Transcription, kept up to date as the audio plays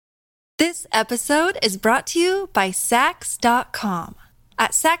This episode is brought to you by Sax.com.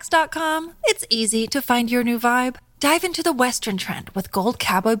 At Sax.com, it's easy to find your new vibe. Dive into the Western trend with gold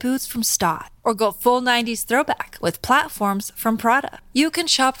cowboy boots from Stott, or go full 90s throwback with platforms from Prada. You can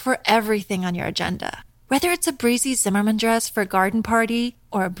shop for everything on your agenda, whether it's a breezy Zimmermann dress for a garden party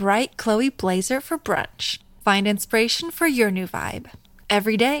or a bright Chloe blazer for brunch. Find inspiration for your new vibe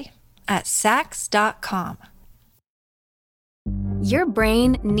every day at Sax.com. Your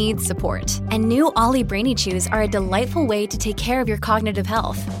brain needs support, and new Ollie Brainy Chews are a delightful way to take care of your cognitive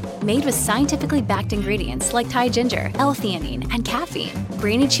health. Made with scientifically backed ingredients like Thai ginger, L-theanine, and caffeine,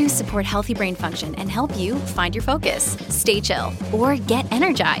 Brainy Chews support healthy brain function and help you find your focus, stay chill, or get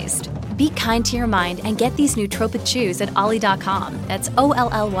energized. Be kind to your mind and get these nootropic chews at ollie.com. That's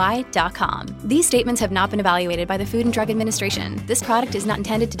OLLY.com. These statements have not been evaluated by the Food and Drug Administration. This product is not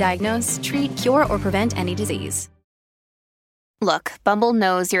intended to diagnose, treat, cure, or prevent any disease. Look, Bumble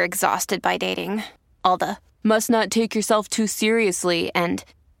knows you're exhausted by dating. All the, must not take yourself too seriously, and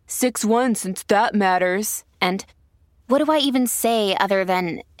 6'1" since that matters, and what do I even say other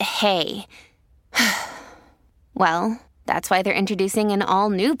than, hey? Well, that's why they're introducing an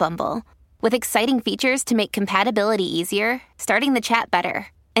all-new Bumble, with exciting features to make compatibility easier, starting the chat better,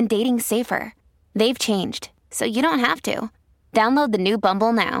 and dating safer. They've changed, so you don't have to. Download the new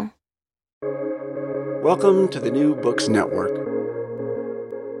Bumble now. Welcome to the New Books Network.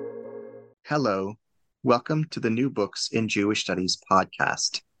 Hello, welcome to the New Books in Jewish Studies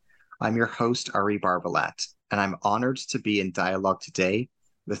podcast. I'm your host, Ari Barbalat, and I'm honored to be in dialogue today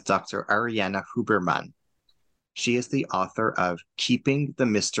with Dr. Arianna Huberman. She is the author of Keeping the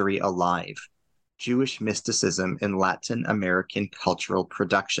Mystery Alive, Jewish Mysticism in Latin American Cultural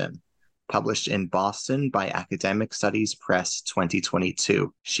Production, published in Boston by Academic Studies Press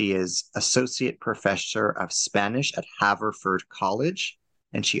 2022. She is Associate Professor of Spanish at Haverford College,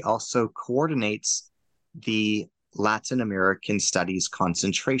 and she also coordinates the Latin American Studies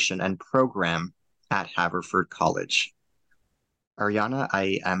concentration and program at Haverford College. Arianna,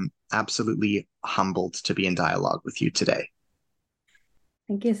 I am absolutely humbled to be in dialogue with you today.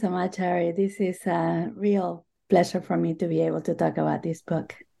 Thank you so much, Harry. This is a real pleasure for me to be able to talk about this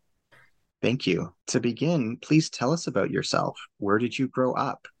book. Thank you. To begin, please tell us about yourself. Where did you grow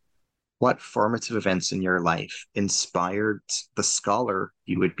up? What formative events in your life inspired the scholar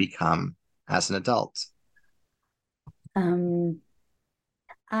you would become as an adult?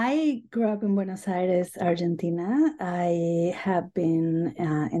 I grew up in Buenos Aires, Argentina. I have been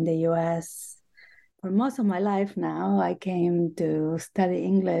in the U.S. for most of my life now. I came to study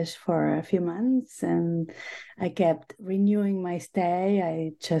English for a few months, and I kept renewing my stay.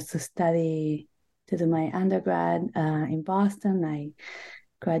 I chose to do my undergrad in Boston. I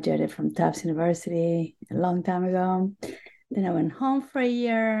graduated from Tufts University a long time ago. Then I went home for a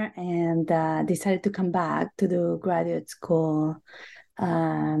year and decided to come back to do graduate school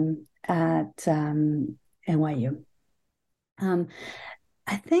at NYU.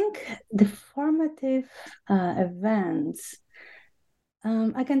 I think the formative events,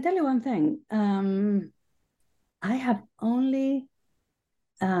 I can tell you one thing. I have only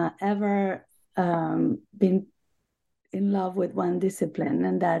ever been in love with one discipline,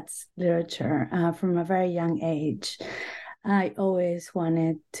 and that's literature. From a very young age, I always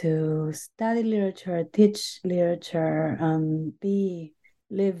wanted to study literature, teach literature,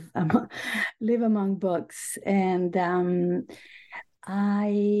 live among books. And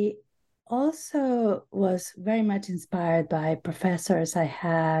I also was very much inspired by professors I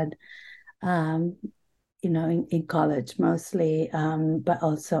had, in college mostly, but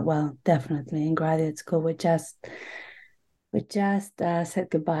also, well, definitely in graduate school. We just said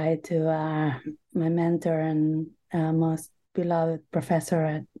goodbye to my mentor and most beloved professor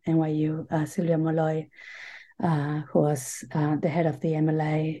at NYU, Silvia Molloy, who was the head of the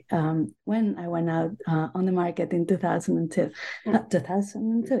MLA when I went out on the market in 2002.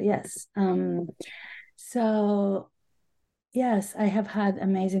 2002, yes. So, yes, I have had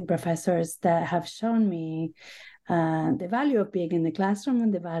amazing professors that have shown me the value of being in the classroom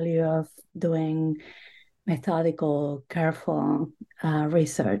and the value of doing methodical, careful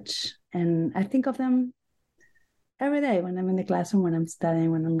research. And I think of them every day when I'm in the classroom, when I'm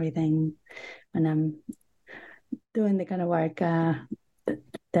studying, when I'm reading, when I'm doing the kind of work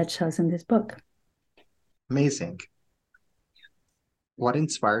that shows in this book. Amazing. What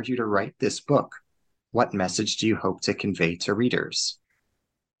inspired you to write this book? What message do you hope to convey to readers?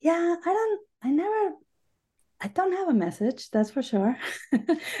 Yeah, I don't have a message, that's for sure.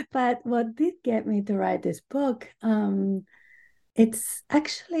 But what did get me to write this book, it's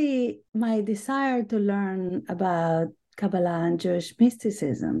actually my desire to learn about Kabbalah and Jewish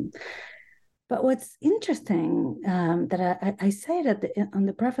mysticism. But what's interesting that I say it on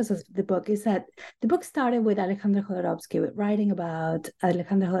the preface of the book is that the book started with Alexander Jodorowsky, with writing about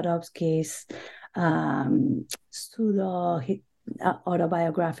Alexander Jodorowsky's pseudo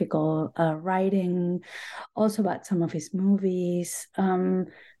autobiographical writing, also about some of his movies.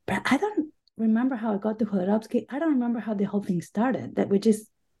 But I don't remember how I got to Jodorowsky. I don't remember how the whole thing started, which is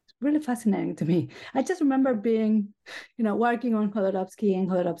really fascinating to me. I just remember being, working on Jodorowsky, and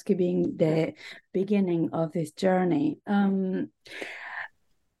Jodorowsky being the beginning of this journey.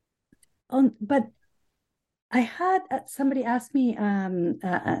 But I had somebody ask me,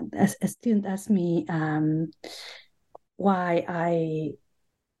 a student asked me why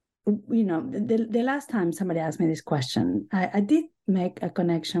the last time somebody asked me this question, I did make a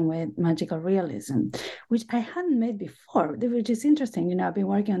connection with magical realism, which I hadn't made before, which is interesting. I've been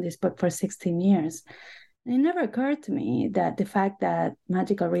working on this book for 16 years. And it never occurred to me that the fact that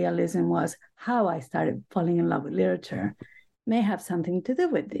magical realism was how I started falling in love with literature may have something to do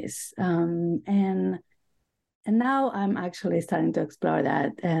with this. And now I'm actually starting to explore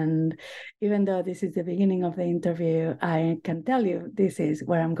that. And even though this is the beginning of the interview, I can tell you this is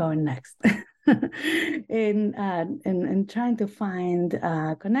where I'm going next. in trying to find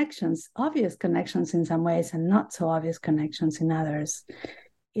connections, obvious connections in some ways, and not so obvious connections in others.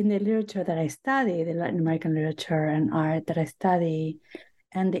 In the literature that I study, the Latin American literature and art that I study,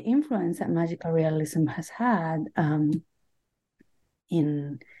 and the influence that magical realism has had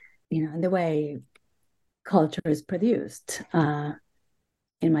in the way culture is produced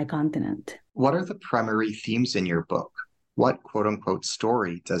in my continent. What are the primary themes in your book? What quote unquote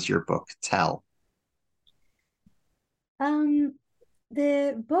story does your book tell?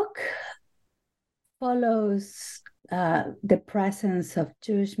 The book follows the presence of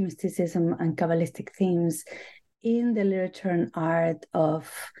Jewish mysticism and Kabbalistic themes in the literature and art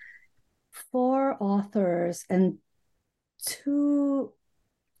of 4 authors and 2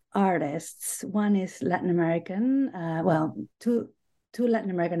 artists. One is Latin American, two Latin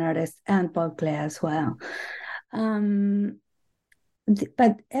American artists, and Paul Klee as well.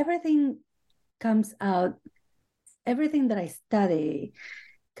 But everything that I study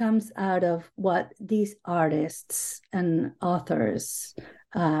comes out of what these artists and authors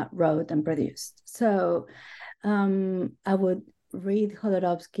wrote and produced. So I would read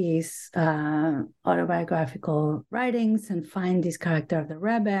Jodorowsky's autobiographical writings and find this character of the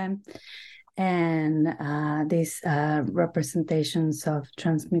Rebbe and these representations of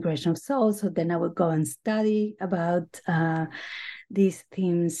transmigration of souls. So then I would go and study about these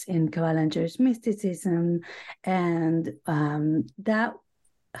themes in Kabbalah and Jewish mysticism. And that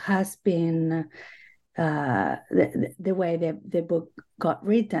has been the way the book got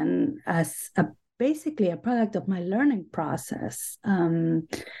written, as basically a product of my learning process, trying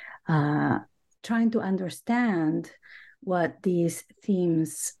to understand what these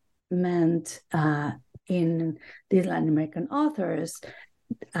themes meant in these Latin American authors.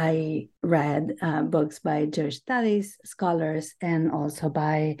 I read books by Jewish studies scholars and also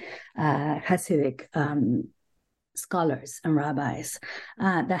by Hasidic scholars and rabbis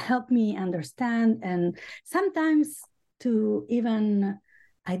that helped me understand, and sometimes to even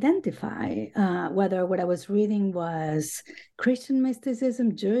identify whether what I was reading was Christian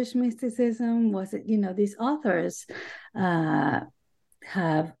mysticism, Jewish mysticism. Was it, these authors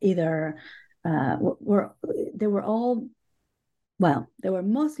have either they were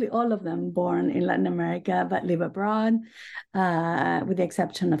mostly all of them born in Latin America, but live abroad, with the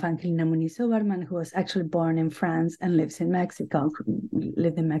exception of Angelina Muniz Uberman, who was actually born in France and lives in Mexico,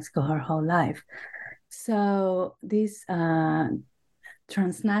 lived in Mexico her whole life. So these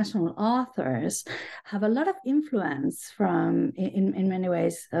transnational authors have a lot of influence from, in many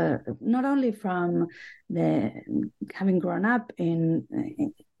ways, not only from having grown up in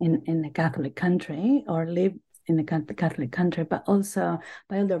a Catholic country or lived in a Catholic country, but also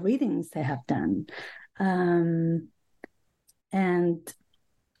by all the readings they have done. And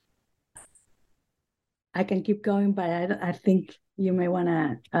I can keep going, but I think you may want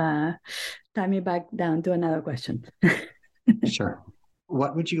to tie me back down to another question. Sure.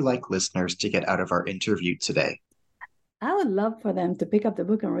 What would you like listeners to get out of our interview today? I would love for them to pick up the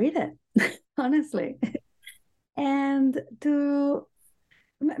book and read it, honestly. And to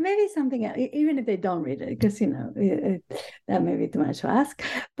maybe something else, even if they don't read it, because, that may be too much to ask.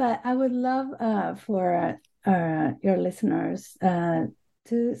 But I would love for your listeners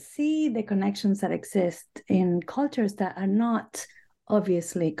to see the connections that exist in cultures that are not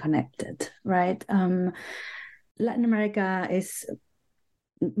obviously connected, right? Latin America is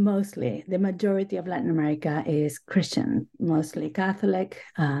mostly the majority of Latin America is Christian, mostly Catholic.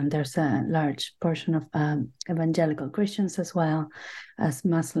 There's a large portion of evangelical Christians as well as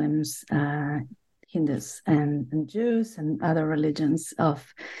Muslims, Hindus, and Jews, and other religions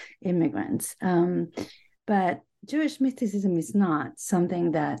of immigrants. But Jewish mysticism is not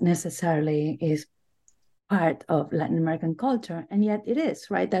something that necessarily is part of Latin American culture, and yet it is,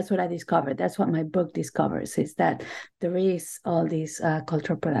 right? That's what I discovered. That's what my book discovers, is that there is all these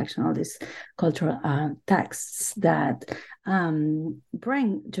cultural production, all these cultural texts that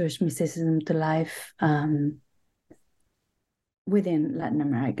bring Jewish mysticism to life within Latin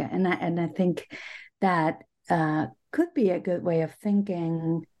America. And I think that could be a good way of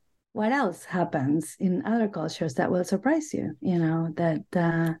thinking what else happens in other cultures that will surprise you, that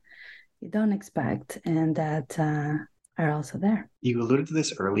you don't expect, and that are also there. You alluded to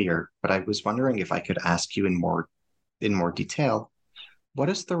this earlier, but I was wondering if I could ask you in more detail, what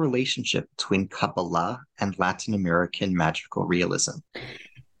is the relationship between Kabbalah and Latin American magical realism?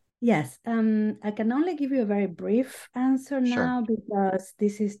 Yes, I can only give you a very brief answer now, because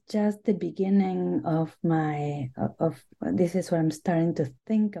this is just the beginning of this is what I'm starting to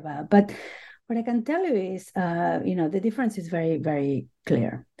think about. But what I can tell you is, the difference is very, very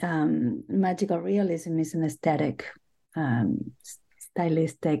clear. Magical realism is an aesthetic,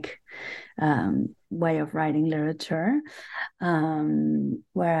 stylistic way of writing literature,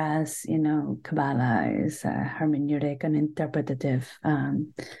 whereas, Kabbalah is a hermeneutic and interpretative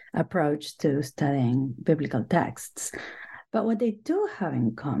approach to studying biblical texts. But what they do have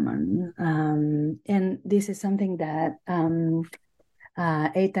in common, and this is something that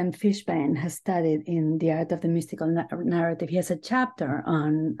Eitan Fishbein has studied in The Art of the Mystical Narrative. He has a chapter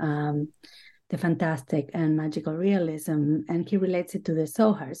on the fantastic and magical realism, and he relates it to the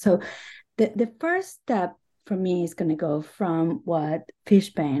Zohar. So the first step for me is going to go from what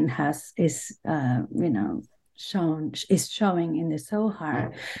Fishbein is showing in the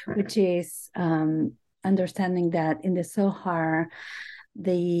Zohar, which is understanding that in the Zohar,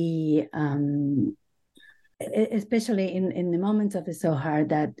 especially in the moments of the Zohar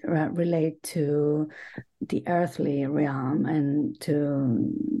that relate to the earthly realm and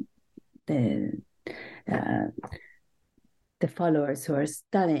to the followers who are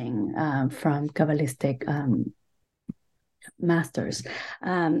studying from Kabbalistic masters,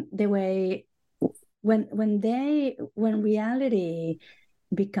 the way when reality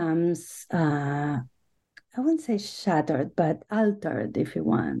becomes I wouldn't say shattered, but altered, if you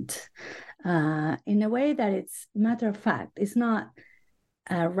want, in a way that it's matter of fact. It's not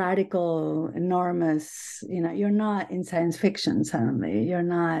a radical, enormous, you're not in science fiction suddenly.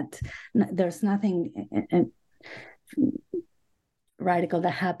 There's nothing radical that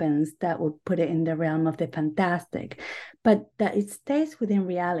happens that would put it in the realm of the fantastic, but that it stays within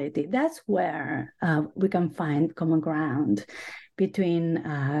reality. That's where we can find common ground between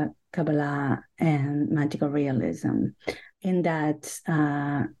Kabbalah and magical realism, in that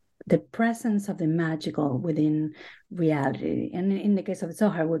the presence of the magical within reality, and in the case of the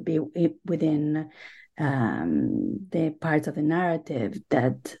Zohar, would be within the parts of the narrative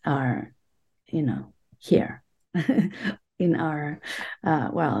that are, here in our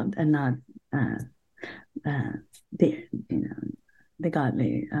world, and not the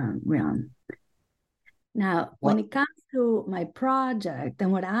godly realm. Now, when it comes to my project,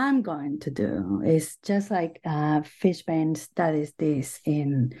 and what I'm going to do is, just like Fishbein studies this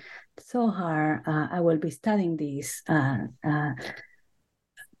in Zohar, I will be studying this. I'll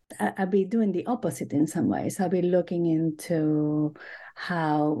be doing the opposite in some ways. I'll be looking into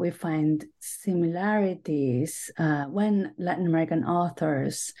how we find similarities when Latin American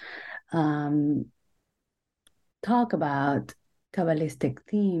authors talk about Kabbalistic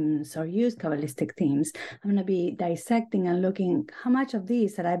themes or use Kabbalistic themes. I'm going to be dissecting and looking how much of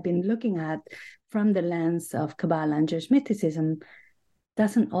these that I've been looking at from the lens of Kabbalah and Jewish mysticism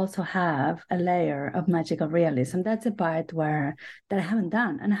doesn't also have a layer of magical realism. That's a part that I haven't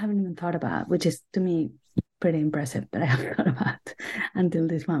done and I haven't even thought about, which is, to me, pretty impressive that I haven't thought about until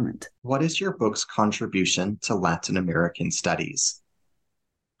this moment. What is your book's contribution to Latin American studies?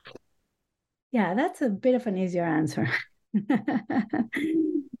 Yeah, that's a bit of an easier answer.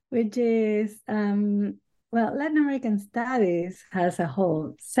 Which is, Latin American Studies has a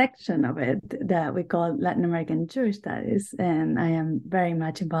whole section of it that we call Latin American Jewish Studies, and I am very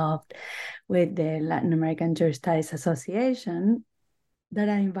much involved with the Latin American Jewish Studies Association, that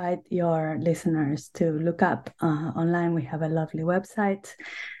I invite your listeners to look up online. We have a lovely website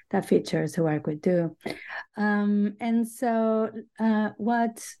that features the work we do. And so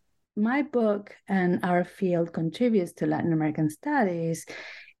what my book and our field contributes to Latin American studies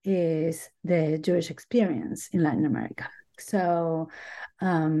is the Jewish experience in Latin America. So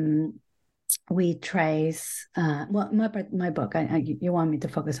we trace, my book, you want me to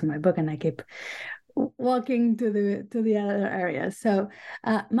focus on my book, and I keep walking to the other areas. So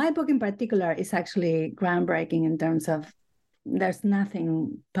my book in particular is actually groundbreaking in terms of there's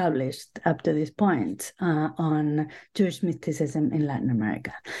nothing published up to this point on Jewish mysticism in Latin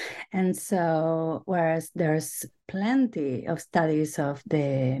America. And so, whereas there's plenty of studies of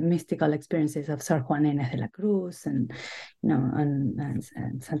the mystical experiences of Sor Juana Inés de la Cruz and, and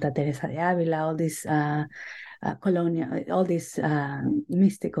Santa Teresa de Avila, all these colonial, all these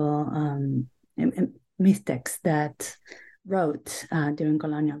mystical mystics that wrote during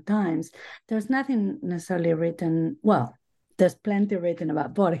colonial times, there's nothing necessarily written, well, there's plenty written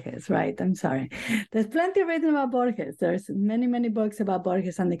about Borges, right? I'm sorry. There's plenty written about Borges. There's many, many books about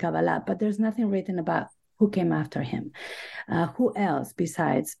Borges and the Kabbalah, but there's nothing written about who came after him. Who else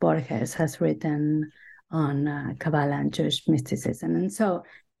besides Borges has written on Kabbalah and Jewish mysticism? And so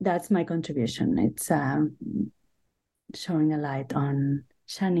that's my contribution. It's shining a light on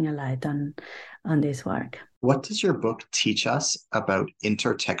this work. What does your book teach us about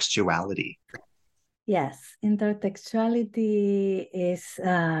intertextuality? Yes, intertextuality is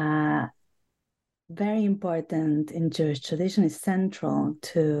very important in Jewish tradition. It's central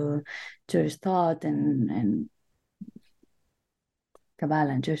to Jewish thought and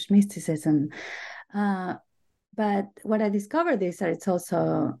Kabbalah and Jewish mysticism. But what I discovered is that it's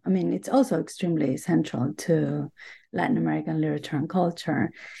also extremely central to Latin American literature and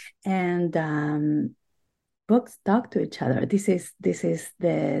culture. And books talk to each other. This is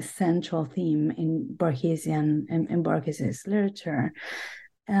the central theme in Borgesian in Borges's literature.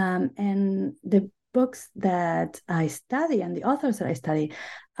 And the books that I study and the authors that I study,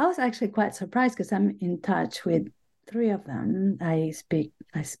 I was actually quite surprised because I'm in touch with 3 of them. I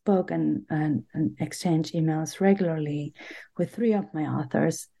spoke and exchange emails regularly with 3 of my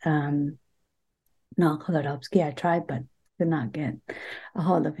authors. Not Jodorowsky, I tried, but could not get a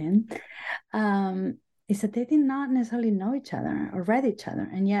hold of him. Is that they did not necessarily know each other or read each other,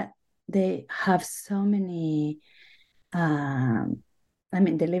 and yet they have so many. They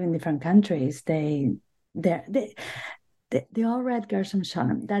live in different countries. They all read Gershom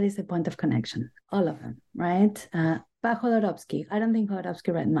Scholem. That is the point of connection. All of them, right? But Jodorowsky, I don't think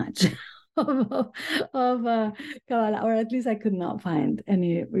Jodorowsky read much of Kabbalah, or at least I could not find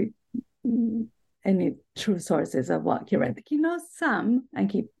any true sources of what he read. He knows some,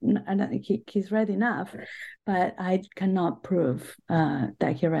 and I don't think he's read enough, but I cannot prove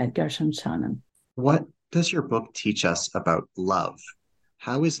that he read Gershom Scholem. What does your book teach us about love?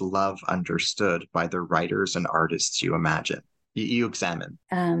 How is love understood by the writers and artists you examine?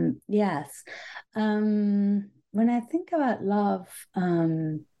 Yes. When I think about love,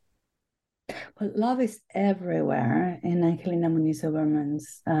 love is everywhere in Angelina Muniz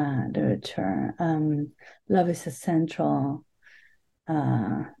Oberman's literature. Love is a central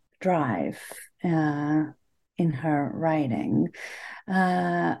drive in her writing.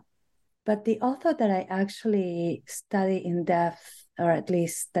 But the author that I actually study in depth, or at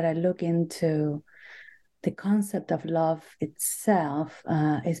least that I look into the concept of love itself,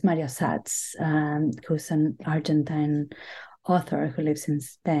 is Mario Satz, who's an Argentine author who lives in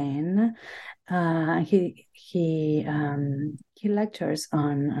Spain. He lectures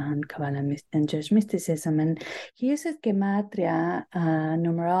on Kabbalah and Jewish mysticism, and he uses gematria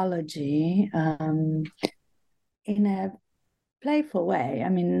numerology in a playful way. I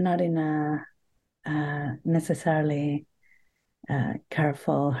mean, not in a necessarily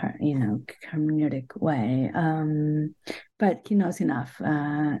careful, hermeneutic way, but he knows enough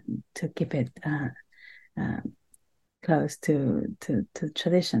to keep it close to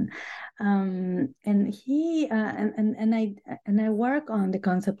tradition, and he and I work on the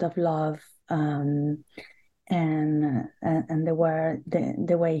concept of love, and the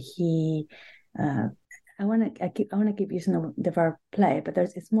way he. I want to keep using the verb play, but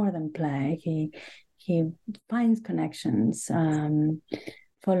it's more than play. He finds connections,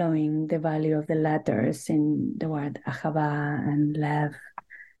 following the value of the letters in the word ahava and lev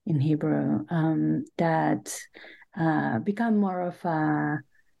in Hebrew, that become more of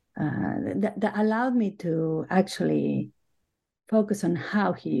that allowed me to actually focus on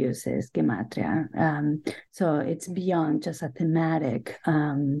how he uses gematria. So it's beyond just a thematic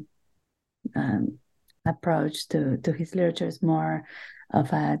approach to his literature. Is more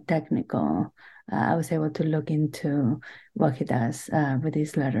of a technical. I was able to look into what he does with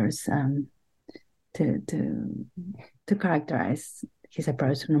these letters to characterize his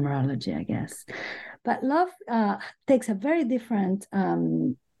approach to numerology, I guess. But love takes a very different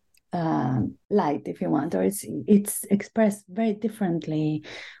light, if you want, or it's expressed very differently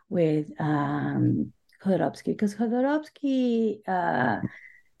with Jodorowsky, because Jodorowsky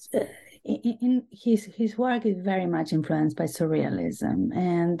in his work is very much influenced by surrealism,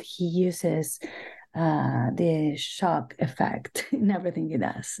 and he uses the shock effect in everything he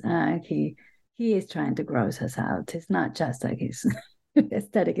does. He is trying to gross us out. It's not just like his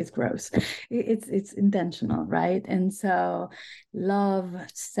aesthetic is gross. It's intentional, right? And so love,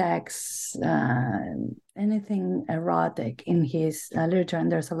 sex, anything erotic in his literature,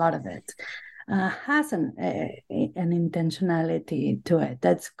 and there's a lot of it, has an intentionality to it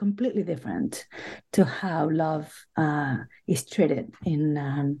that's completely different to how love is treated in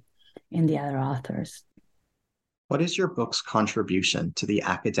the other authors. What is your book's contribution to the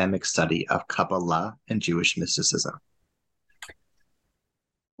academic study of Kabbalah and Jewish mysticism?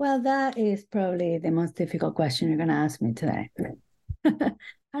 Well, that is probably the most difficult question you're going to ask me today. I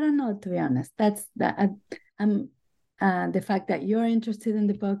don't know, to be honest. That's the fact that you're interested in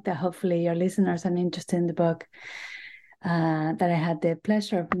the book, that hopefully your listeners are interested in the book, that I had the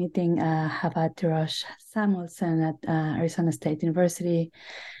pleasure of meeting Chavad Tirosh Samuelson at Arizona State University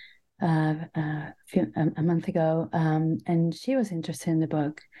a month ago, and she was interested in the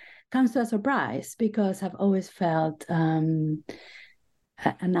book. Comes to a surprise, because I've always felt an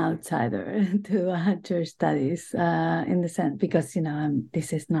outsider to Jewish studies, in the sense, because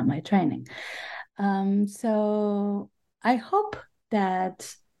this is not my training. So I hope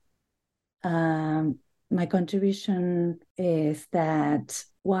that my contribution is that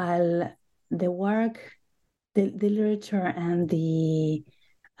while the work, the literature, and the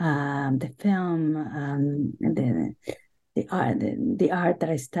film, the art that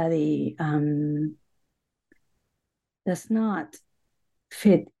I study does not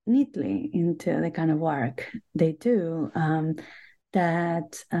fit neatly into the kind of work they do,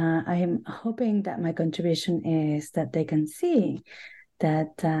 that I am hoping that my contribution is that they can see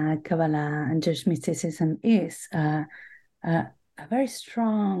that Kabbalah and Jewish mysticism is a very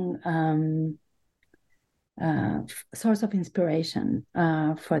strong source of inspiration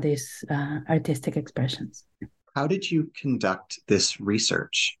for these artistic expressions. How did you conduct this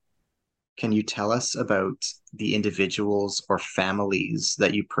research? Can you tell us about the individuals or families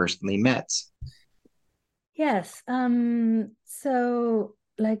that you personally met? Yes. So,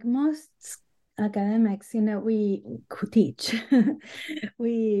 like most academics, we teach.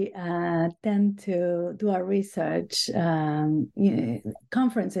 We tend to do our research.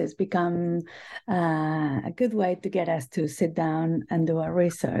 Conferences become a good way to get us to sit down and do our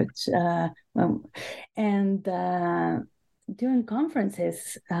research. During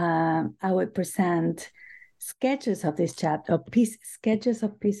conferences, I would present sketches of this chapter, sketches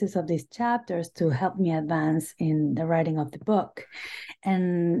of pieces of these chapters to help me advance in the writing of the book.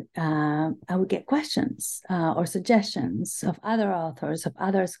 And I would get questions or suggestions of other authors, of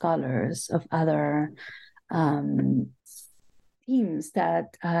other scholars, of other themes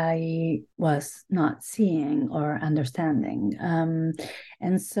that I was not seeing or understanding.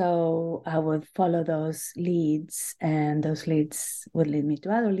 And so I would follow those leads, and those leads would lead me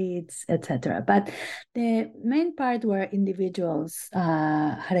to other leads, etc. But the main part where individuals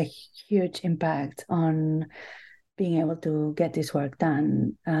had a huge impact on being able to get this work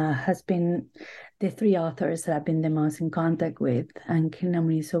done has been the three authors that I've been the most in contact with, Angelina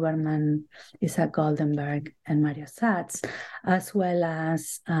Muniz Huberman, Isaac Goldenberg, and Mario Satz, as well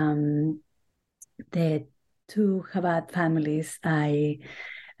as the two Chabad families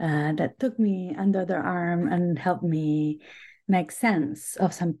that took me under their arm and helped me make sense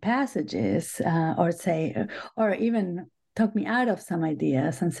of some passages, or even took me out of some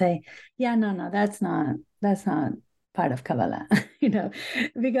ideas and say, yeah, no, that's not part of Kabbalah,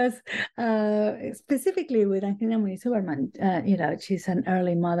 because specifically with Angelina Muniz Huberman, she's an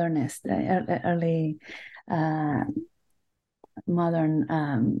early modernist, early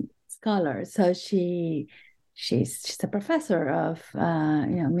modern scholar. So she's a professor of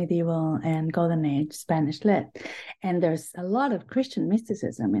medieval and Golden Age Spanish lit, and there's a lot of Christian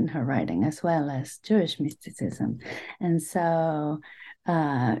mysticism in her writing as well as Jewish mysticism, and so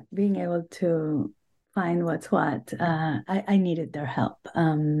being able to find what's what, I needed their help.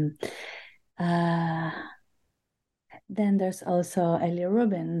 Then there's also Elia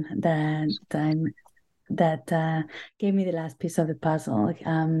Rubin that gave me the last piece of the puzzle.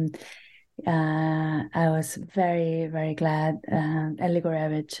 I was very, very glad Eli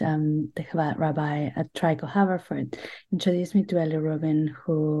Gorevich, the Chabad rabbi at Trico Haverford, introduced me to Elia Rubin,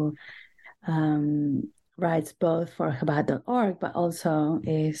 who writes both for Chabad.org, but also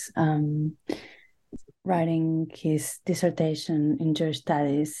is writing his dissertation in Jewish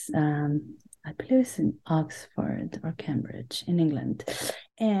studies. I believe it's in Oxford or Cambridge in England.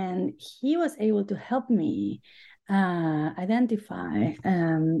 And he was able to help me identify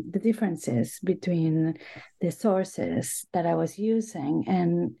the differences between the sources that I was using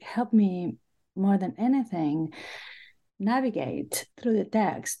and help me more than anything navigate through the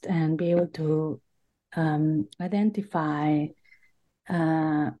text and be able to identify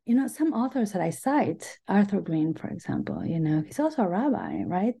some authors that I cite, Arthur Green, for example, he's also a rabbi,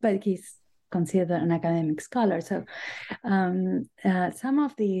 right? But he's considered an academic scholar. So some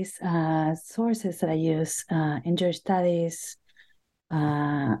of these sources that I use in Jewish studies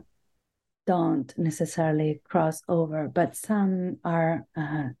don't necessarily cross over, but some are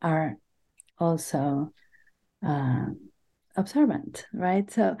also observant,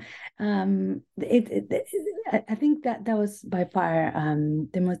 right? So I think that was by far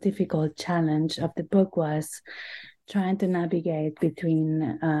the most difficult challenge of the book, was trying to navigate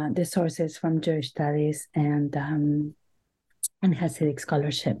between the sources from Jewish studies and Hasidic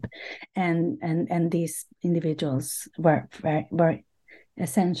scholarship, and these individuals were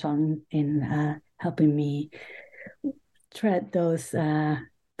essential in helping me tread those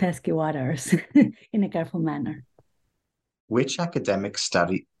pesky waters in a careful manner. Which academic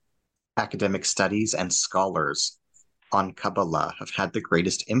studies and scholars on Kabbalah have had the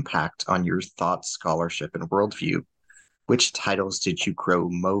greatest impact on your thought, scholarship, and worldview? Which titles did you grow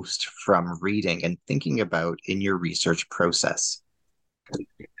most from reading and thinking about in your research process?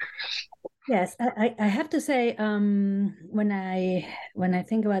 Yes, I have to say, when I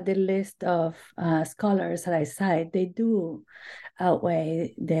think about the list of scholars that I cite, they do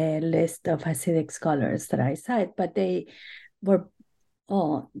outweigh the list of Hasidic scholars that I cite, but they were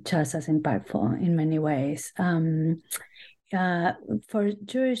all just as impactful in many ways. For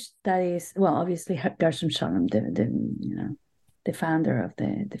Jewish studies, well, obviously Gershom Scholem, the founder of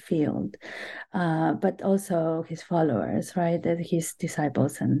the field, but also his followers, right? His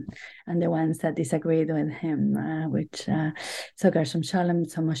disciples and the ones that disagreed with him, so Gershom Scholem,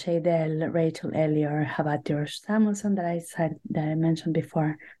 so Moshe Dell, Rachel Elior, Habat George Samuelson that I mentioned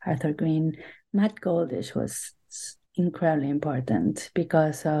before, Arthur Green, Matt Goldish was incredibly important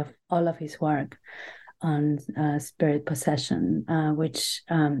because of all of his work on spirit possession, which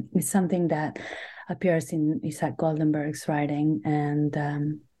is something that appears in Isaac Goldenberg's writing and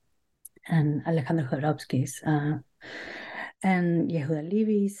Alejandro Jodorowsky's and Yehuda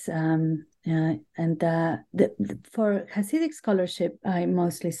Levy's. For Hasidic scholarship, I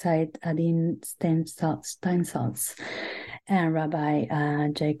mostly cite Adin Steinsaltz and Rabbi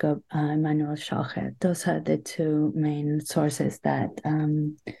Jacob Emanuel Shochet. Those are the two main sources that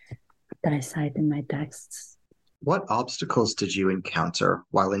I cite in my texts. What obstacles did you encounter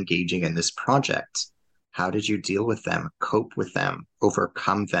while engaging in this project? How did you deal with them, cope with them,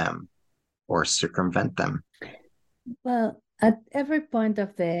 overcome them, or circumvent them? Well, at every point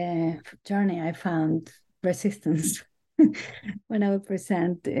of the journey, I found resistance. When I would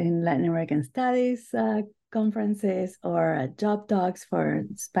present in Latin American Studies conferences or job talks for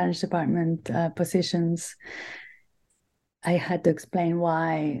Spanish department positions, I had to explain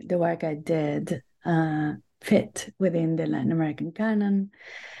why the work I did fit within the Latin American canon.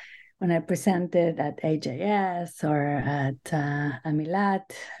 When I presented at AJS or at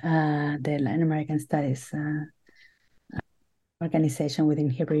Amilat, the Latin American Studies organization within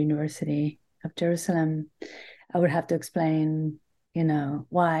Hebrew University of Jerusalem, I would have to explain,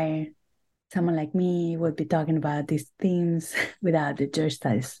 why someone like me would be talking about these themes without the Jewish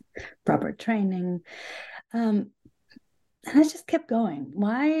studies proper training. And I just kept going.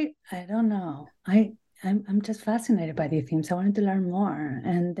 Why? I don't know. I'm just fascinated by these themes. I wanted to learn more.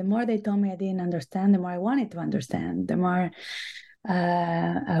 And the more they told me I didn't understand, the more I wanted to understand. The more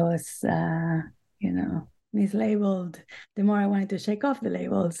I was, mislabeled, the more I wanted to shake off the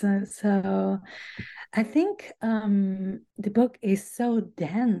labels. So I think the book is so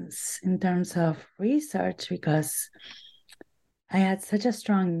dense in terms of research because I had such a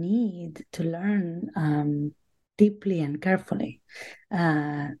strong need to learn deeply and carefully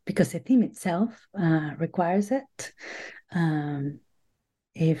because the theme itself requires it.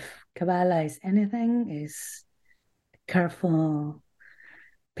 If Kabbalah is anything, is careful,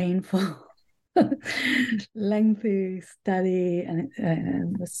 painful, lengthy study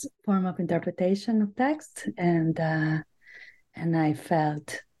and this form of interpretation of text, and I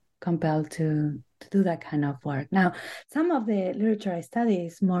felt compelled to do that kind of work. Now, some of the literature I study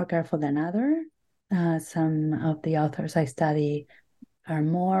is more careful than other. Some of the authors I study are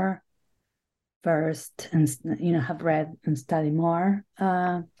more versed and have read and studied more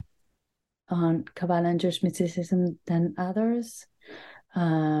on Kabbalah and Jewish mysticism than others,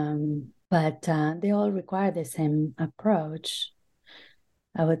 but they all require the same approach,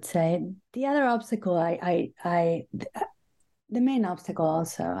 I would say. The other obstacle, the main obstacle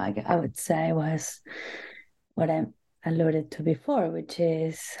also, I would say, was what I alluded to before, which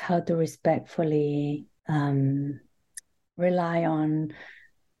is how to respectfully rely on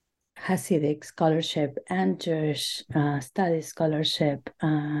Hasidic scholarship and Jewish studies scholarship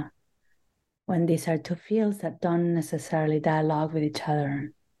when these are two fields that don't necessarily dialogue with each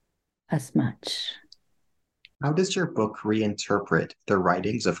other as much. How does your book reinterpret the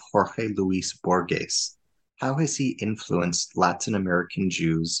writings of Jorge Luis Borges? How has he influenced Latin American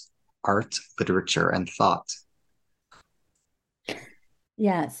Jews' art, literature, and thought?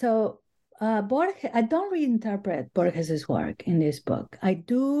 Yeah, so Borges, I don't reinterpret Borges's work in this book. I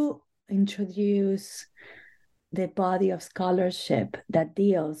do introduce the body of scholarship that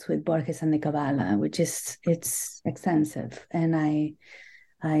deals with Borges and the Kabbalah, which it's extensive, and I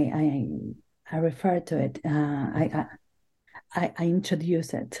refer to it. I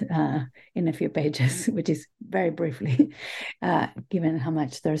introduce it in a few pages, which is very briefly, given how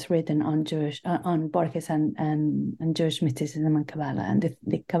much there's written on Borges and Jewish mysticism and Kabbalah and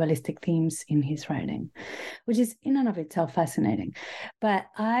the Kabbalistic themes in his writing, which is in and of itself fascinating. But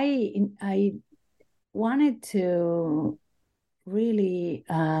I wanted to really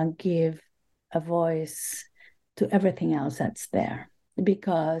give a voice to everything else that's there.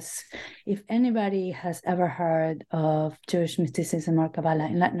 Because if anybody has ever heard of Jewish mysticism or Kabbalah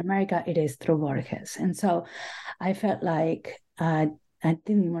in Latin America, it is through Borges. And so I felt like I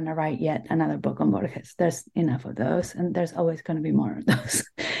didn't want to write yet another book on Borges. There's enough of those, and there's always going to be more of those.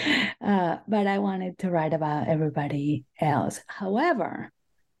 But I wanted to write about everybody else. However,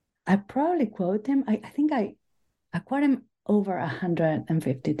 I probably quote him. I think I quote him over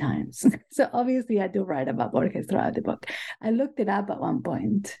 150 times. So obviously I do write about Borges throughout the book. I looked it up at one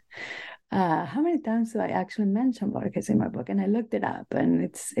point. How many times do I actually mention Borges in my book? And I looked it up, and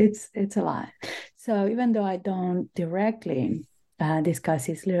it's a lot. So even though I don't directly discuss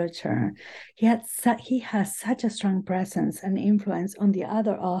his literature, he has such a strong presence and influence on the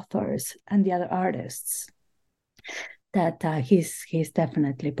other authors and the other artists that he's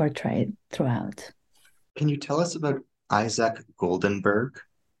definitely portrayed throughout. Can you tell us about Isaac Goldenberg?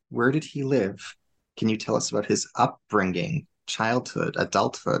 Where did he live? Can you tell us about his upbringing, childhood,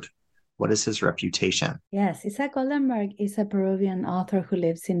 adulthood? What is his reputation? Yes, Isaac Goldenberg is a Peruvian author who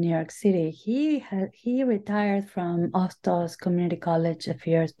lives in New York City. He retired from Hostos Community College a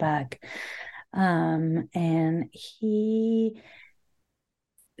few years back, and he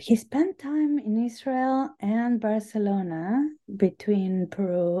spent time in Israel and Barcelona between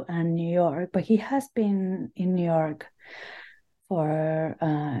Peru and New York, but he has been in New York for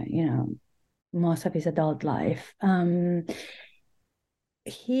most of his adult life.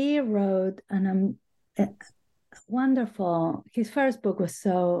 He wrote wonderful. His first book was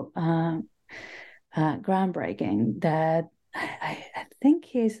so groundbreaking that I think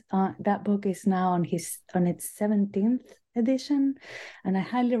that book is now on its 17th edition, and I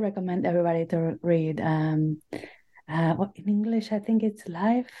highly recommend everybody to read. What in English, I think it's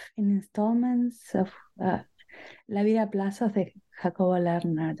Life in Installments of La Vida a Plazos de Jacobo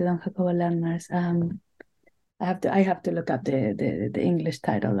Lerner, de Don Jacobo Lerner's. I have to look up the English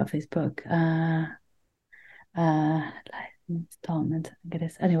title of his book. Life in Installments, I think it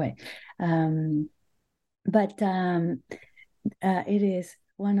is. Anyway, but it is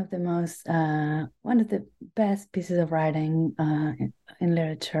one of the best pieces of writing in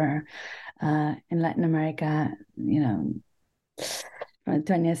literature in Latin America, from the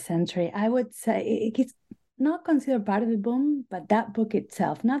 20th century. I would say it's not considered part of the boom, but that book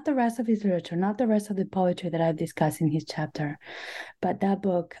itself, not the rest of his literature, not the rest of the poetry that I've discussed in his chapter, but that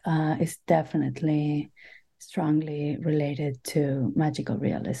book is definitely strongly related to magical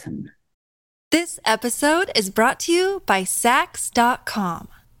realism. This episode is brought to you by Saks.com.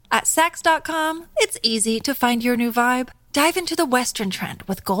 At Saks.com, it's easy to find your new vibe. Dive into the Western trend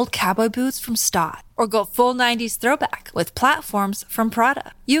with gold cowboy boots from Stott, or go full 90s throwback with platforms from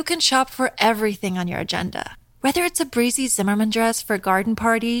Prada. You can shop for everything on your agenda, whether it's a breezy Zimmermann dress for a garden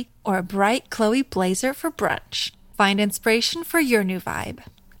party or a bright Chloe blazer for brunch. Find inspiration for your new vibe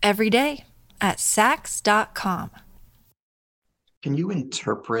every day at Saks.com. Can you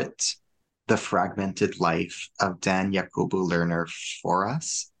interpret the fragmented life of Dan Jacobo Lerner for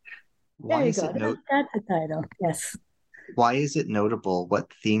us? There you go. That's the title. Yes. Why is it notable?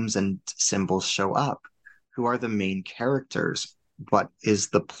 What themes and symbols show up? Who are the main characters? What is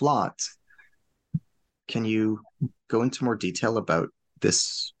the plot? Can you go into more detail about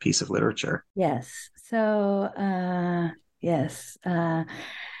this piece of literature? Yes. So, yes, Don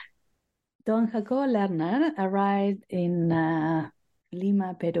Jacobo Lerner arrived in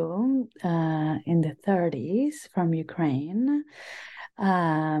Lima, Peru, in the 30s from Ukraine,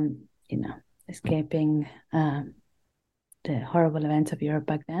 escaping the horrible events of Europe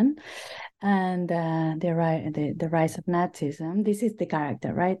back then, and the rise of Nazism. This is the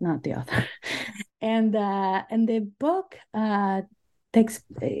character, right? Not the author. And the book this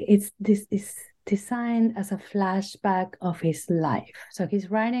is designed as a flashback of his life. So he's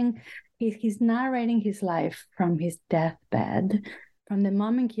narrating his life from his deathbed, from the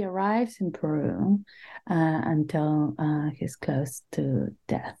moment he arrives in Peru until he's close to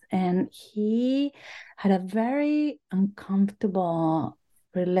death. And he had a very uncomfortable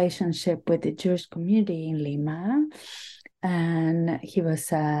relationship with the Jewish community in Lima. And he was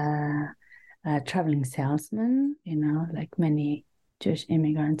a traveling salesman, like many Jewish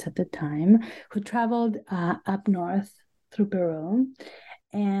immigrants at the time, who traveled up north through Peru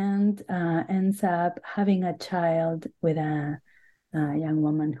and ends up having a child with a young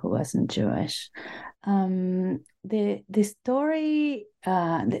woman who wasn't Jewish. The story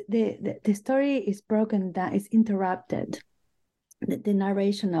the story is broken down. It's interrupted. The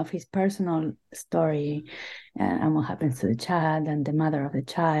narration of his personal story and what happens to the child and the mother of the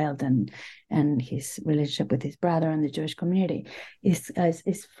child and his relationship with his brother and the Jewish community is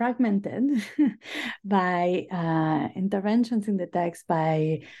fragmented by interventions in the text,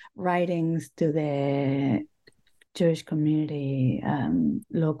 by writings to the Jewish community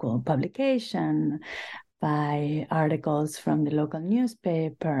local publication, by articles from the local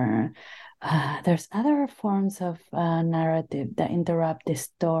newspaper. There's other forms of narrative that interrupt the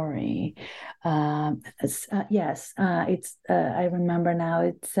story. Yes, it's. I remember now.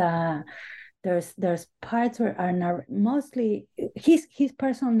 It's there's parts where mostly his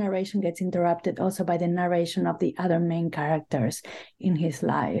personal narration gets interrupted also by the narration of the other main characters in his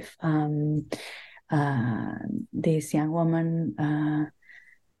life. This young woman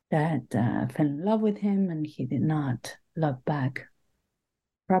that fell in love with him and he did not love back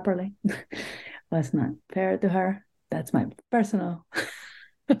properly. Was not fair to her. That's my personal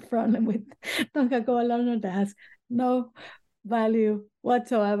problem with Don Jacobo Lerner, that has no value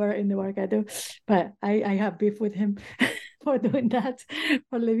whatsoever in the work I do. But I have beef with him for doing that,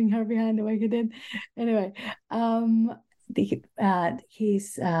 for leaving her behind the way he did. Anyway,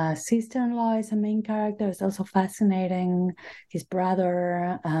 his sister-in-law is a main character. It's also fascinating. His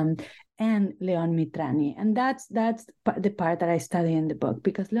brother and Leon Mitrani, and that's the part that I study in the book,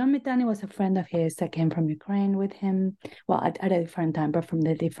 because Leon Mitrani was a friend of his that came from Ukraine with him. Well, at a different time, but from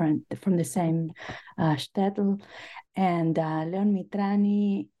the same shtetl. And Leon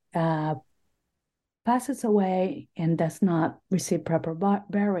Mitrani passes away and does not receive proper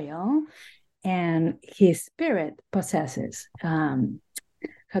burial. And his spirit possesses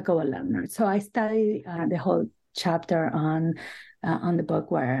Jacobo Lerner. So I study the whole chapter on the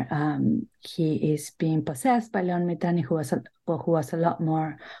book where he is being possessed by Leon Mitrani, who was a lot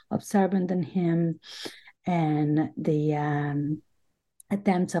more observant than him, and the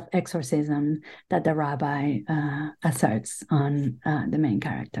attempts of exorcism that the rabbi asserts on the main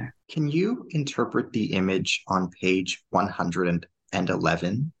character. Can you interpret the image on page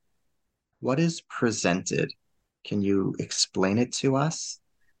 111? What is presented? Can you explain it to us?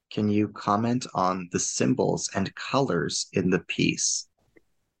 Can you comment on the symbols and colors in the piece?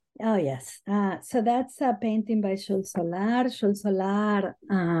 Oh, yes. So that's a painting by Schul Solar. Schul Solar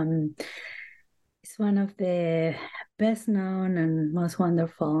is one of the best known and most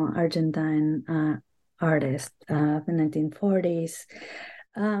wonderful Argentine artists of the 1940s.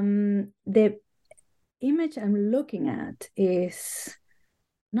 The image I'm looking at is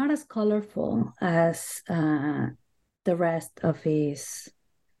not as colorful as the rest of his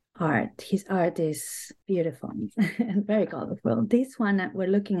art. His art is beautiful and very colorful. This one that we're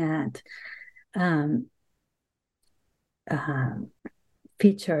looking at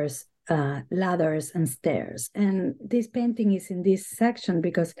features ladders and stairs. And this painting is in this section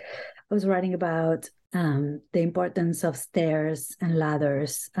because I was writing about the importance of stairs and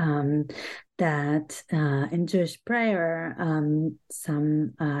ladders that in Jewish prayer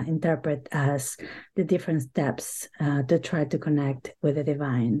some interpret as the different steps to try to connect with the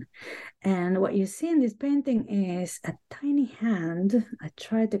divine. And what you see in this painting is a tiny hand. I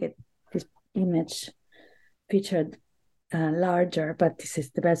tried to get this image featured larger, but this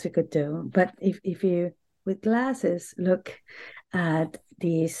is the best we could do. But if you, with glasses, look at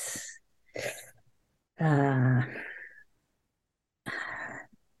these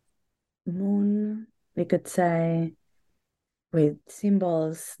moon, we could say, with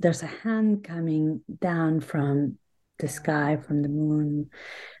symbols, there's a hand coming down from the sky, from the moon,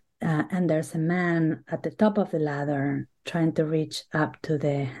 and there's a man at the top of the ladder trying to reach up to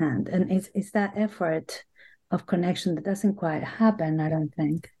the hand. And it's that effort of connection that doesn't quite happen, I don't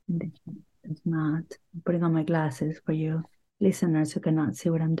think. It's not. I'm putting on my glasses for you listeners who cannot see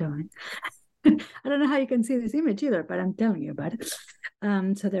what I'm doing. I don't know how you can see this image either, but I'm telling you about it.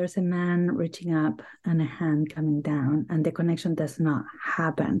 So there's a man reaching up and a hand coming down, and the connection does not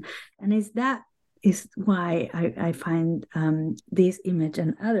happen. And that is why I find this image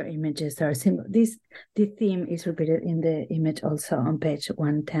and other images that are similar. The theme is repeated in the image also on page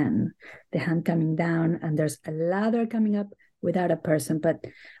 110. The hand coming down, and there's a ladder coming up without a person, but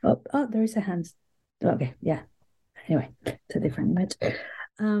there is a hand. Okay, yeah. Anyway, it's a different image.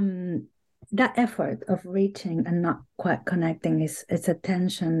 That effort of reaching and not quite connecting it's a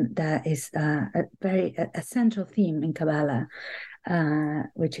tension that is a central theme in Kabbalah,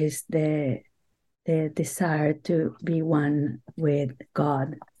 which is the desire to be one with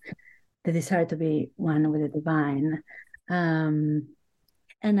God, the desire to be one with the divine. And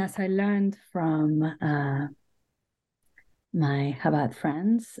as I learned from my Chabad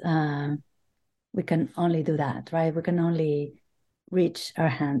friends, we can only do that, right? We can only reach our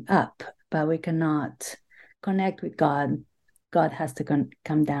hand up, but we cannot connect with God. God has to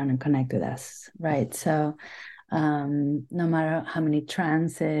come down and connect with us, right? So no matter how many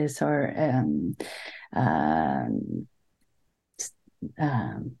trances or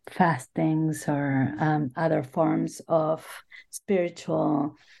fastings or other forms of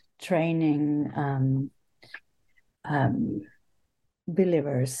spiritual training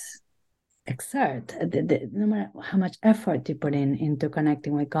believers exert, no matter how much effort you put into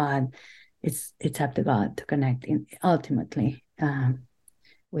connecting with God, it's up to God to connect ultimately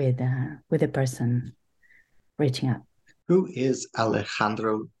with the person reaching up. Who is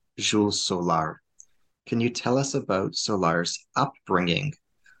Alejandro Jules Solar? Can you tell us about Solar's upbringing?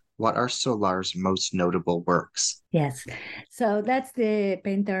 What are Solar's most notable works? Yes, so that's the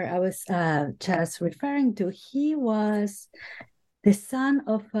painter I was just referring to. He was the son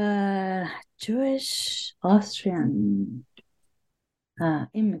of a Jewish Austrian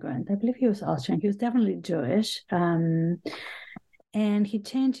immigrant. I believe he was Austrian. He was definitely Jewish. And he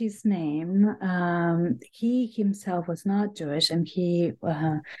changed his name. He himself was not Jewish, and he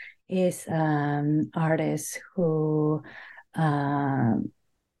is an artist who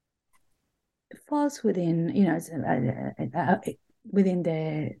falls within, within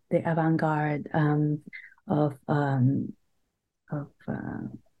the avant-garde of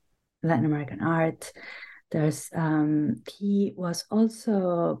Latin American art. He was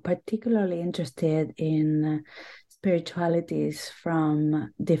also particularly interested in spiritualities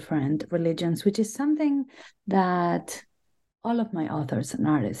from different religions, which is something that all of my authors and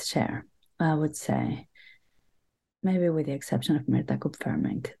artists share, I would say, maybe with the exception of Mirta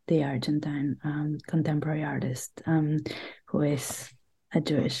Kupfermink, the Argentine contemporary artist, who is a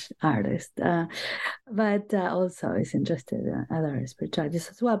Jewish artist, but also is interested in other spiritualities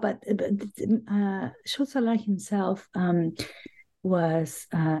as well. But Jules Solar himself was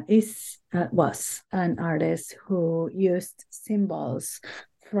an artist who used symbols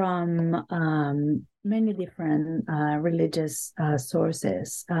from many different religious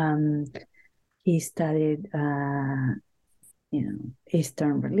sources. He studied,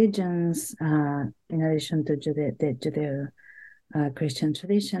 Eastern religions, in addition to the Judeo-Christian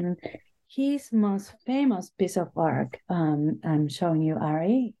tradition. His most famous piece of work, I'm showing you,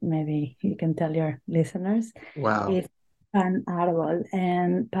 Ari, maybe you can tell your listeners. Wow. Is Pan Arbol.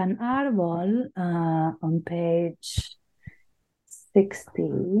 And Pan Arbol, on page 60,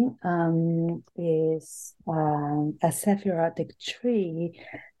 is a Sephirotic tree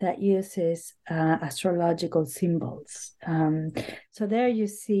that uses astrological symbols. So there you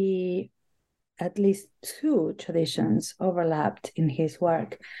see at least two traditions overlapped in his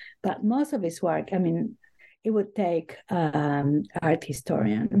work, but most of his work, it would take art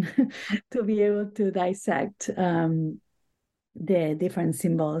historian to be able to dissect the different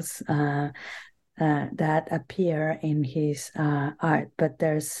symbols that appear in his art. But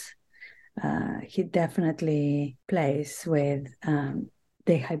he definitely plays with the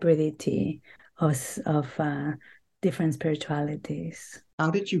hybridity of different spiritualities. How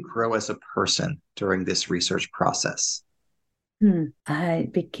did you grow as a person during this research process? I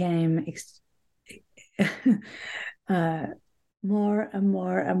became more and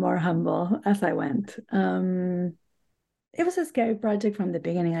more humble as I went. It was a scary project from the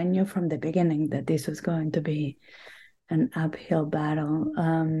beginning. I knew from the beginning that this was going to be an uphill battle.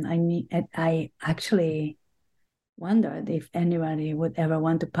 I actually wondered if anybody would ever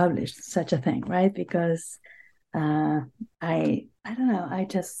want to publish such a thing, right? Because I don't know, I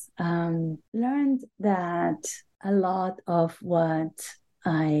just learned that a lot of what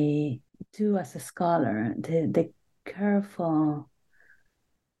I do as a scholar, the careful,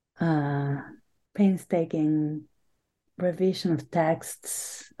 painstaking revision of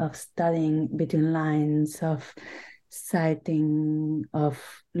texts, of studying between lines, of citing, of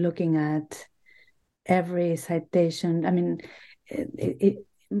looking at every citation. I mean,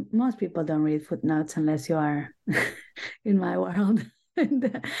 most people don't read footnotes unless you are in my world.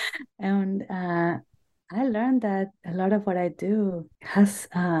 and I learned that a lot of what I do has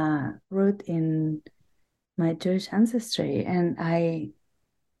root in my Jewish ancestry. And I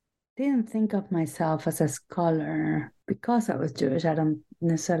didn't think of myself as a scholar because I was Jewish. I don't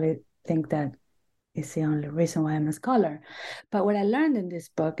necessarily think that is the only reason why I'm a scholar. But what I learned in this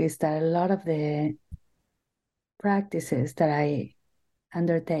book is that a lot of the practices that I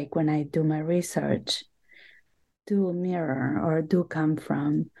undertake when I do my research do mirror or do come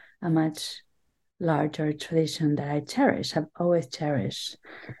from a much larger tradition that I cherish. I've always cherished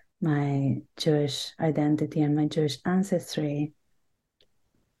my Jewish identity and my Jewish ancestry,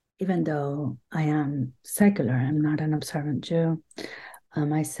 even though I am secular. I'm not an observant Jew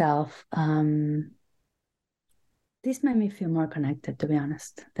myself. This made me feel more connected, to be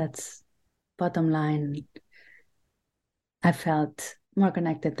honest. That's bottom line. I felt more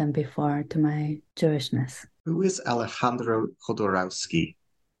connected than before to my Jewishness. Who is Alejandro Jodorowsky?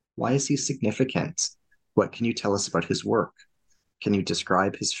 Why is he significant? What can you tell us about his work? Can you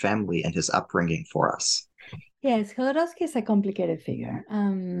describe his family and his upbringing for us? Yes, Jodorowsky is a complicated figure.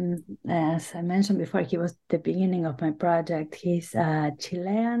 As I mentioned before, he was the beginning of my project. He's a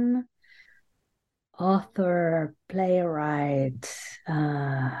Chilean author, playwright,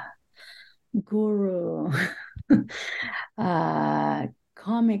 guru,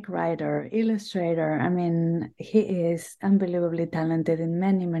 comic writer, illustrator. I mean, he is unbelievably talented in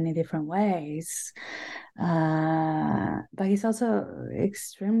many, many different ways. But he's also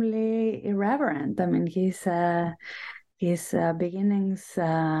extremely irreverent. I mean, his beginnings,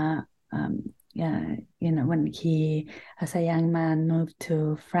 when he, as a young man, moved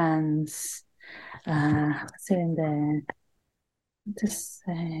to France, in the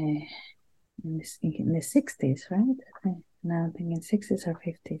 60s, right? Now I'm thinking 60s or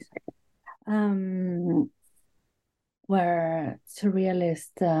 50s, where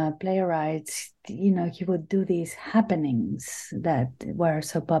surrealist playwrights, he would do these happenings that were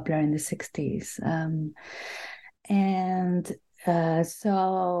so popular in the 60s.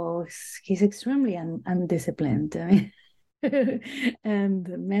 So he's extremely undisciplined. I mean, and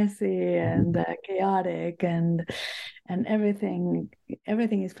messy and chaotic and everything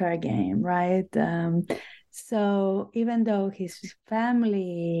is fair game, right? So even though his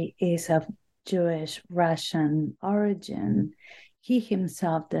family is of Jewish Russian origin, he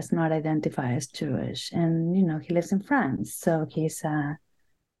himself does not identify as Jewish, and he lives in France, so he's a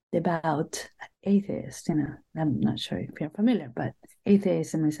devout atheist. I'm not sure if you're familiar, but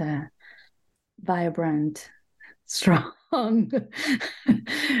atheism is a vibrant, strong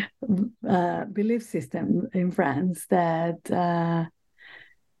belief system in France that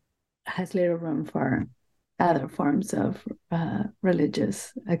has little room for other forms of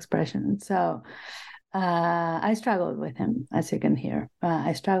religious expression. So I struggled with him, as you can hear.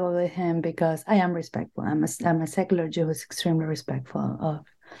 I struggled with him because I am respectful. I'm a secular Jew who's extremely respectful of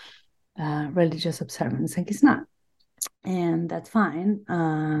religious observance, and he's not. And that's fine.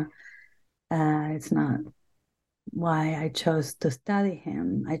 It's not why I chose to study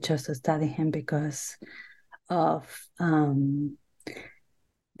him. I chose to study him because of the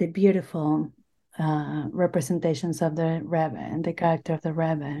beautiful representations of the Rebbe and the character of the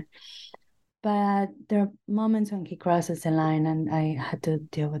Rebbe. But there are moments when he crosses the line, and I had to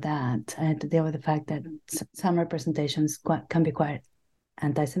deal with that. I had to deal with the fact that some representations can be quite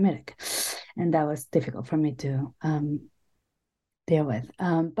anti-Semitic, and that was difficult for me to deal with.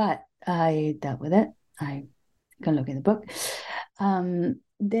 But I dealt with it. I can look in the book.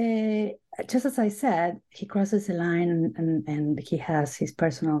 Just as I said, he crosses the line, and he has his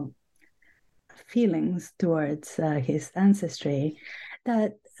personal feelings towards his ancestry.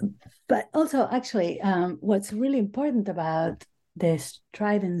 But also, actually, what's really important about the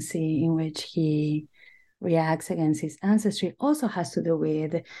stridency in which he reacts against his ancestry also has to do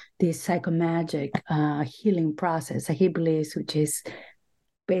with this psychomagic healing process that he believes, which is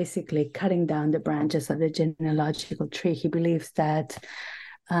basically cutting down the branches of the genealogical tree. He believes that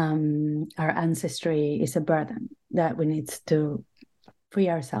our ancestry is a burden that we need to free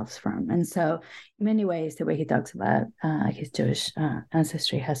ourselves from. And so in many ways, the way he talks about his Jewish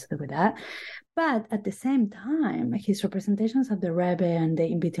ancestry has to do with that. But at the same time, his representations of the Rebbe and the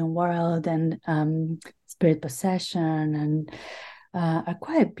in-between world and spirit possession and are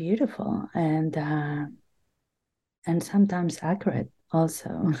quite beautiful and sometimes accurate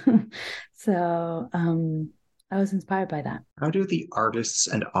also. So I was inspired by that. How do the artists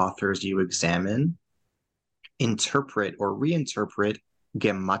and authors you examine interpret or reinterpret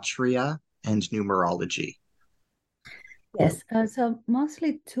gematria and numerology? Yes, so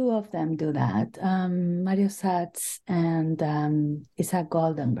mostly two of them do that, Mario Satz and Isaac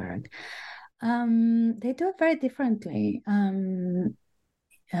Goldenberg. They do it very differently. Mario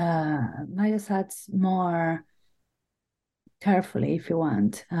Satz more carefully, if you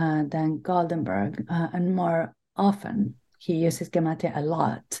want, than Goldenberg, and more often. He uses gematria a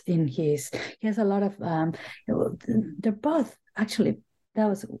lot in his. He has a lot of. They're both actually. That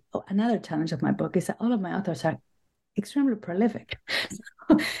was another challenge of my book. Is that all of my authors are extremely prolific.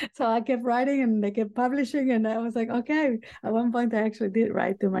 So I kept writing and they kept publishing, and I was like, okay. At one point, I actually did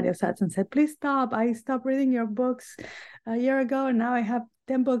write to Mario Satz and said, "Please stop. I stopped reading your books a year ago, and now I have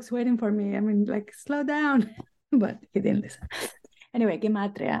 10 books waiting for me. I mean, like, slow down." But he didn't listen. Anyway,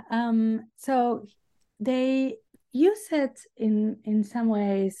 gematria. So they use it in some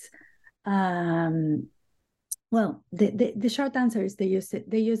ways. Well, the short answer is they use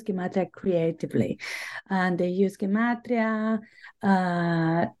gematria creatively, and they use gematria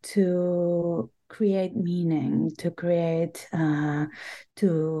to create meaning, to create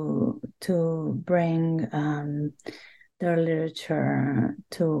to bring their literature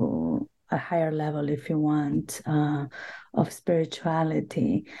to a higher level, if you want, of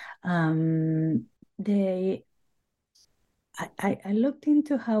spirituality. I looked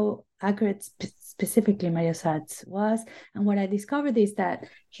into how accurate specifically Mario Satz was, and what I discovered is that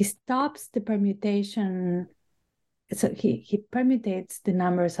he stops the permutation. So he permutates the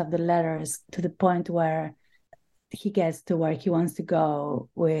numbers of the letters to the point where he gets to where he wants to go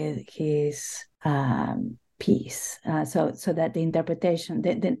with his piece. So that the interpretation,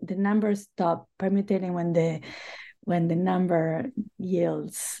 the numbers stop permutating when the number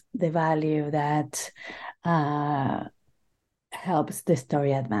yields the value that helps the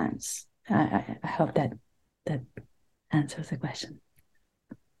story advance. I hope that answers the question.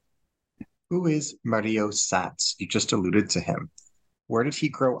 Who is Mario Satz? You just alluded to him. Where did he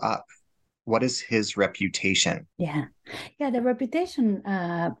grow up? What is his reputation? Yeah, the reputation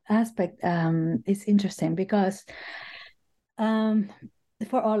aspect is interesting because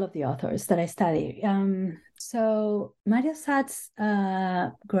for all of the authors that I study. So Mario Satz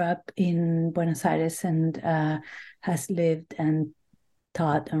grew up in Buenos Aires and has lived and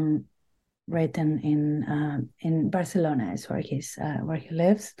taught and written in Barcelona is where he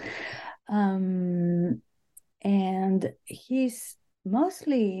lives, and he's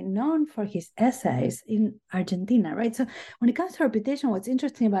mostly known for his essays in Argentina, right? So when it comes to reputation, what's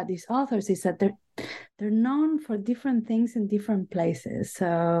interesting about these authors is that they're known for different things in different places.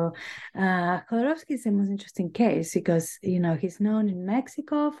 So Jodorowsky is the most interesting case because, he's known in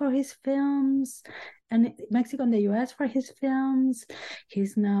Mexico for his films, and Mexico and the US for his films.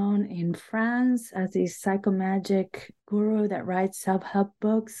 He's known in France as the psychomagic guru that writes self-help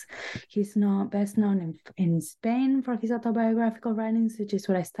books. He's best known in Spain for his autobiographical writings, which is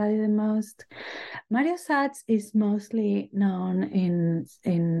what I study the most. Mario Satz is mostly known in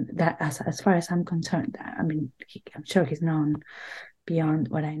that, as far as I'm concerned. I mean, I'm sure he's known beyond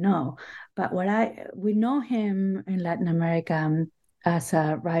what I know, but we know him in Latin America as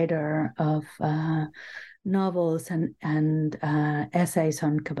a writer of novels and essays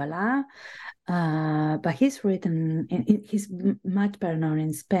on Kabbalah, but he's much better known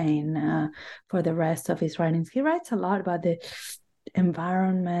in Spain for the rest of his writings. He writes a lot about the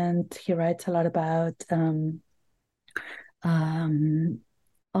environment. He writes a lot about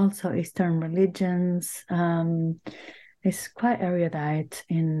also Eastern religions. He's quite erudite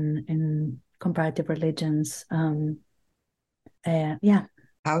in comparative religions.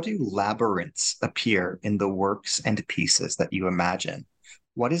 How do labyrinths appear in the works and pieces that you imagine?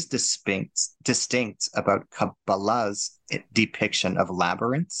 What is distinct about Kabbalah's depiction of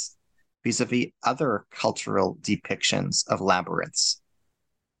labyrinths vis-a-vis other cultural depictions of labyrinths?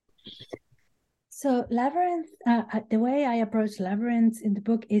 So labyrinth, the way I approach labyrinths in the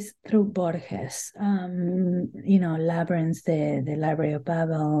book is through Borges. Labyrinths, the Library of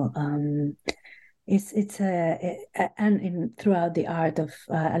Babel. Throughout the art of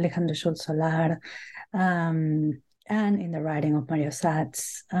Alejandro Schultz Solar, and in the writing of Mario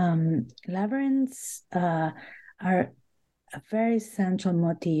Satz. Labyrinths are a very central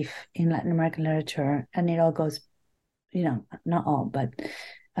motif in Latin American literature, and it all goes, not all, but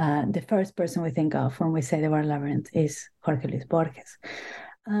the first person we think of when we say the word labyrinth is Jorge Luis Borges.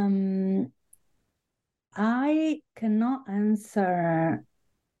 I cannot answer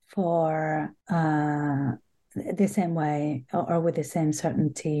for the same way or with the same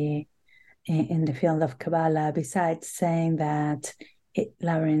certainty in the field of Kabbalah, besides saying that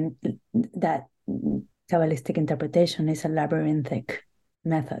that Kabbalistic interpretation is a labyrinthic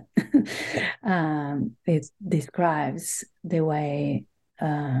method. It describes the way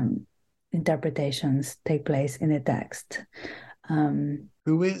interpretations take place in the text.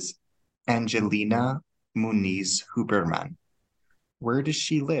 Who is Angelina Muniz Huberman? Where does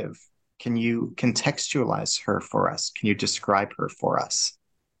she live? Can you contextualize her for us? Can you describe her for us?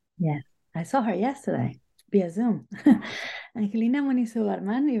 Yes, I saw her yesterday via Zoom. Angelina Muniz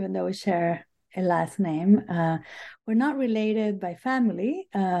Huberman, even though we share a last name, we're not related by family,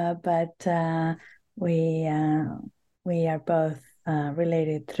 but we are both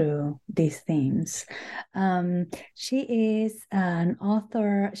related through these themes. She is an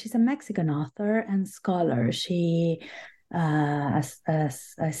author. She's a Mexican author and scholar. She, as I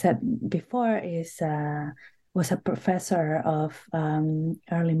said before, was a professor of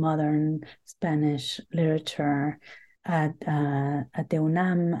early modern Spanish literature at the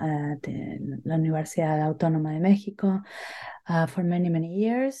UNAM, at la Universidad Autónoma de México, for many, many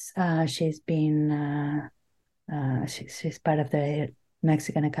years. She's been she's part of the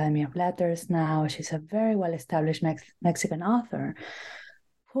Mexican Academy of Letters now. She's a very well-established Mexican author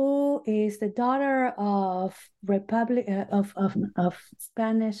who is the daughter of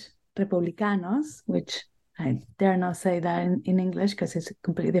Spanish republicanos, which I dare not say that in English because it's a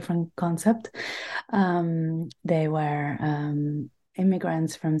completely different concept. They were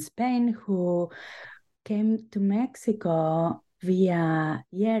immigrants from Spain who came to Mexico via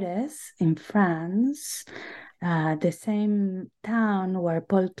Jerez in France, the same town where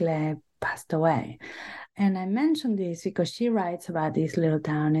Paul Klee passed away. And I mention this because she writes about this little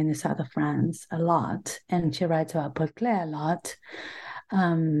town in the south of France a lot, and she writes about Paul Klee a lot.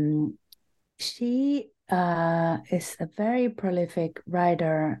 She is a very prolific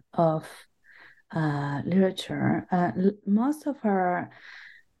writer of literature. Most of her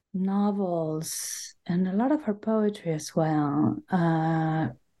novels and a lot of her poetry as well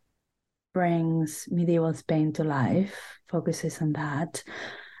brings medieval Spain to life, focuses on that.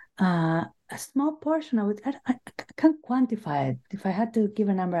 A small portion of it, I can't quantify it. If I had to give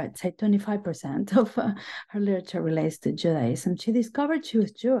a number, I'd say 25% of her literature relates to Judaism. She discovered she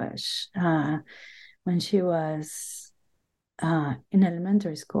was Jewish when she was in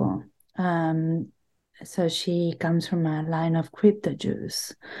elementary school. So she comes from a line of crypto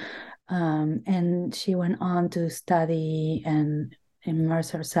Jews. And she went on to study and immerse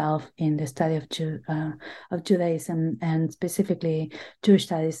herself in the study of Judaism, and specifically Jewish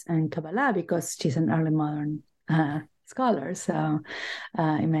studies and Kabbalah, because she's an early modern scholar, so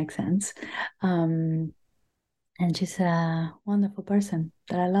it makes sense. And she's a wonderful person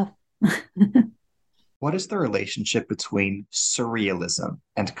that I love. What is the relationship between surrealism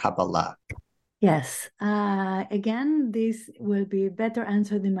and Kabbalah? Yes. Again, this will be better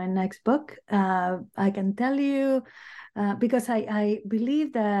answered in my next book. I can tell you, because I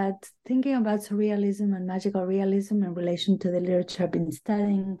believe that thinking about surrealism and magical realism in relation to the literature I've been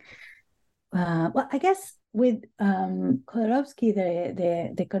studying, well, I guess with Jodorowsky,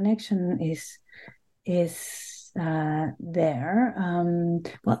 the connection is there.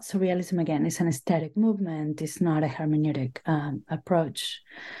 Well, surrealism, again, is an aesthetic movement. It's not a hermeneutic approach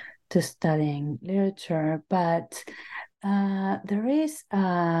to studying literature, but there is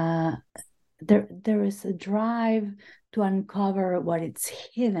a drive to uncover what is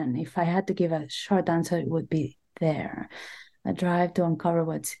hidden. If I had to give a short answer, it would be there. A drive to uncover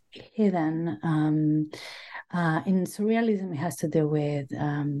what's hidden. In surrealism, it has to do with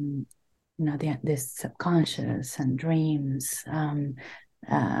the subconscious and dreams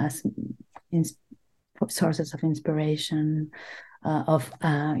as sources of inspiration, of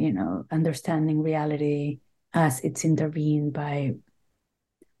understanding reality as it's intervened by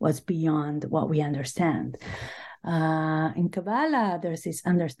what's beyond what we understand. In Kabbalah, there's this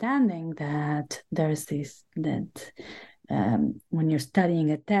understanding that when you're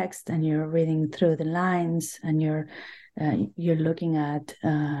studying a text and you're reading through the lines and you're looking at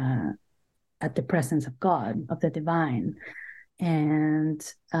the presence of God, of the divine. And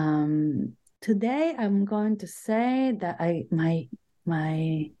today I'm going to say that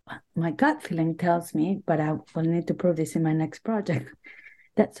my gut feeling tells me, but I will need to prove this in my next project,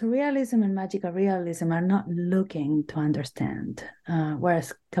 that surrealism and magical realism are not looking to understand,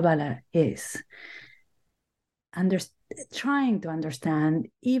 whereas Kabbalah is trying to understand,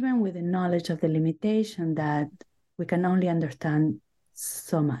 even with the knowledge of the limitation that we can only understand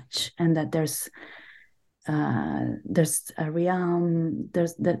so much, and that there's a realm,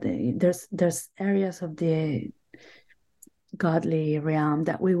 there's areas of the godly realm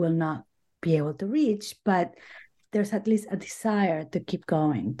that we will not be able to reach, but there's at least a desire to keep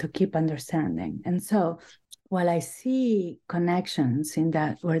going, to keep understanding. And so while I see connections in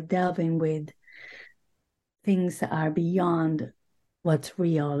that we're delving with things that are beyond what's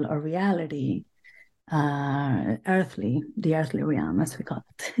real or reality, the earthly realm, as we call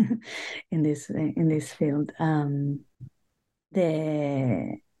it in this field. And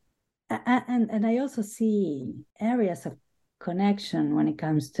I also see areas of connection when it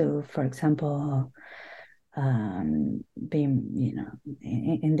comes to, for example, being,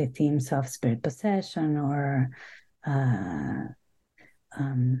 in the themes of spirit possession or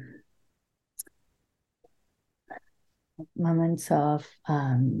moments of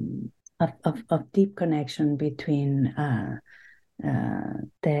deep connection between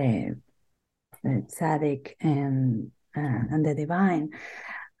the tzaddik and the divine.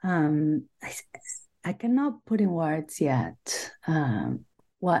 I cannot put in words yet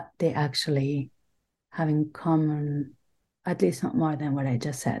what they actually have in common, at least not more than what I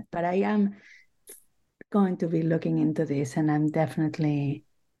just said. But I am going to be looking into this, and I'm definitely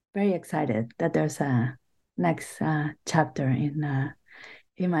very excited that there's a next chapter in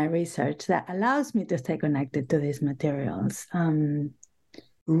my research that allows me to stay connected to these materials.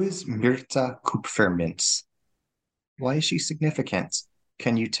 Who is Mirta Kupfermintz? Why is she significant?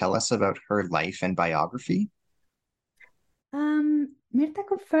 Can you tell us about her life and biography? Mirta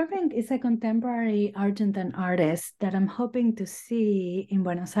Kupfermintz is a contemporary Argentine artist that I'm hoping to see in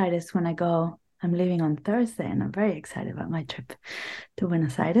Buenos Aires when I go. I'm leaving on Thursday, and I'm very excited about my trip to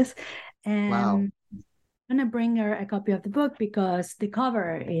Buenos Aires. And wow. I'm going to bring her a copy of the book because the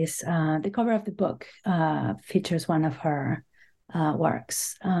cover of the book features one of her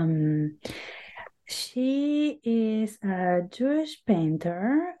works. She is a Jewish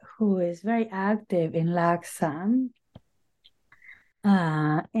painter who is very active in LACSA,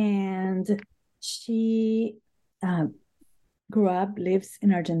 and she lives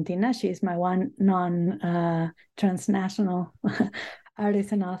in Argentina. She is my one non-transnational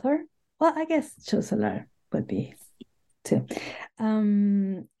artist and author. Well, I guess Chosolar would be too.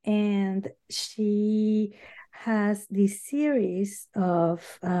 And she has this series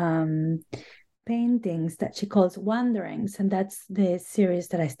of paintings that she calls Wanderings, and that's the series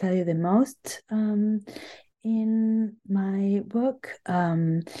that I study the most in my book.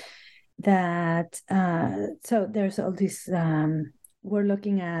 So there's all this, we're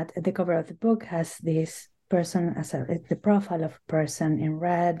looking at the cover of the book has this person it's the profile of a person in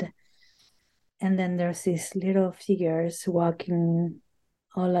red, and then there's these little figures walking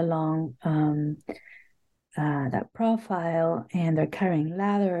all along that profile, and they're carrying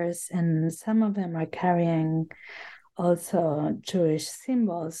ladders, and some of them are carrying also Jewish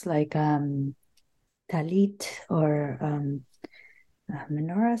symbols like talit or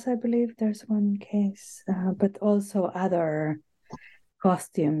menorahs, I believe there's one case, but also other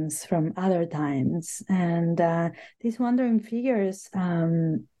costumes from other times. And these wandering figures,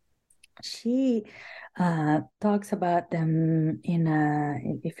 she talks about them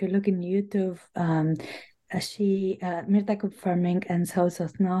if you look in YouTube, Mirta Kupfermintz and Saul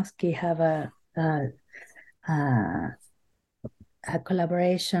Sosnowski have a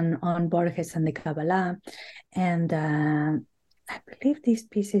collaboration on Borges and the Kabbalah, and I believe these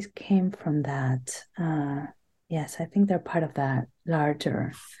pieces came from that. Yes, I think they're part of that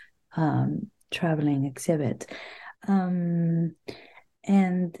larger traveling exhibit.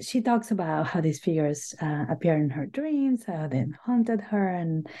 And she talks about how these figures appear in her dreams, how they haunted her,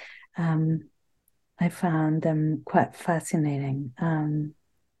 and I found them quite fascinating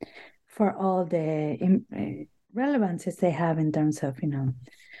for all the relevances they have in terms of,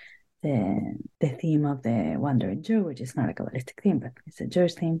 the theme of the Wandering Jew, which is not a Kabbalistic theme, but it's a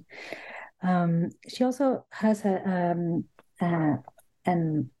Jewish theme. She also has a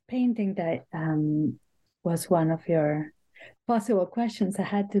painting that was one of your possible questions that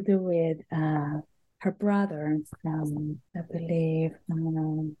had to do with her brother, I believe,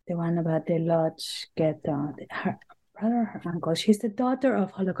 the one about the Lodz ghetto. Her brother or her uncle. She's the daughter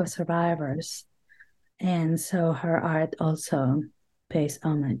of Holocaust survivors. And so her art also pays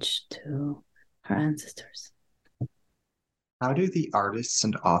homage to her ancestors. How do the artists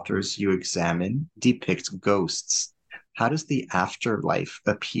and authors you examine depict ghosts? How does the afterlife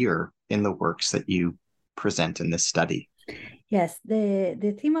appear in the works that you present in this study? Yes,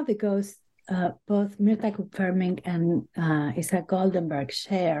 the theme of the ghost, both Mirta Kupfermink and Isaac Goldenberg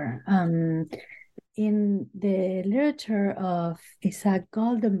share. In the literature of Isaac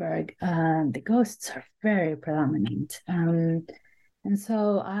Goldenberg, the ghosts are very predominant. And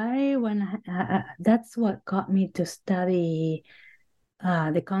so that's what got me to study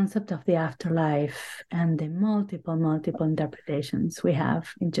the concept of the afterlife and the multiple interpretations we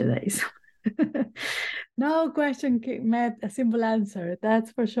have in Judaism. No question met a simple answer,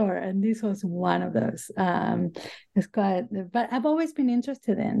 that's for sure. And this was one of those. It's quite, but I've always been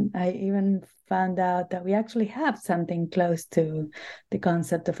interested in. I even found out that we actually have something close to the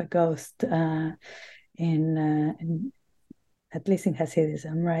concept of a ghost in at least in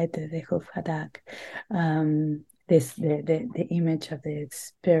Hasidism, right? The Huf Hadak. The image of the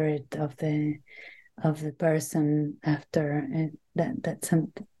spirit of the person after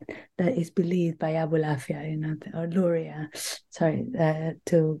that is believed by Abu Lafia, or Luria, sorry,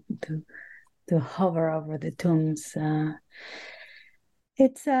 to hover over the tombs.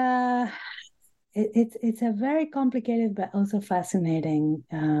 It's a very complicated but also fascinating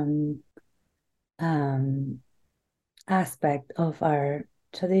aspect of our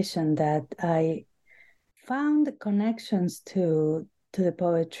tradition that I found connections to the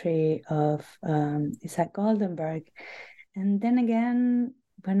poetry of Isaac Goldenberg. And then again,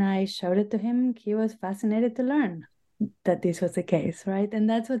 when I showed it to him, he was fascinated to learn that this was the case, right? And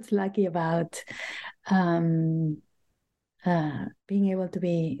that's what's lucky about being able to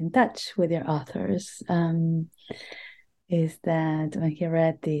be in touch with your authors. Is that when he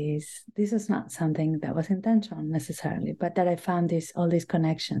read this was not something that was intentional necessarily, but that I found all these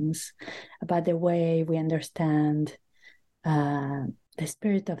connections about the way we understand the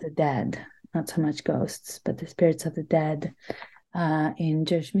spirit of the dead, not so much ghosts, but the spirits of the dead in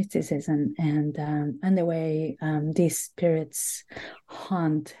Jewish mysticism, and the way these spirits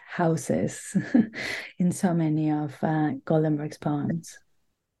haunt houses in so many of Goldenberg's poems,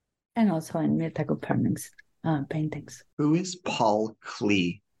 and also in Mirta Kupfermink's paintings. Who is Paul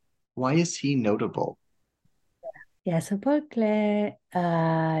Klee? Why is he notable? Yeah, so Paul Klee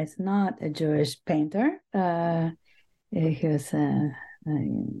is not a Jewish painter. He was a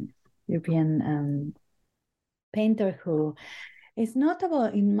European painter who is notable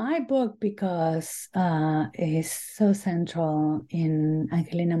in my book because he's so central in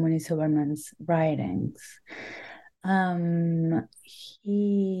Angelina Muniz-Huberman's writings.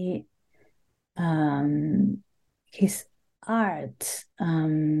 His art,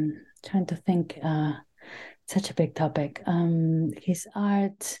 trying to think, such a big topic. His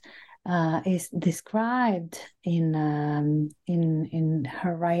art is described in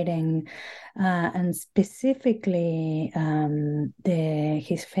her writing, and specifically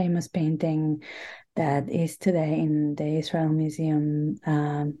his famous painting that is today in the Israel Museum,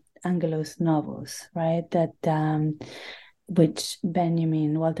 Angelus Novus, right? That which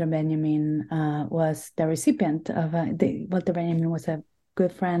Walter Benjamin was the recipient of. Walter Benjamin was a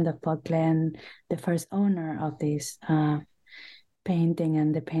good friend of Paul Klee and the first owner of this painting,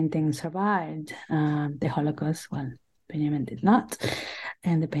 and the painting survived the Holocaust. Well, Benjamin did not,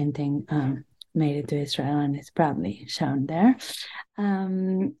 and the painting made it to Israel and is proudly shown there.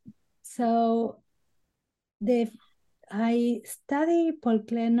 So I study Paul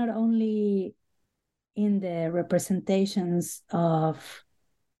Klee not only in the representations of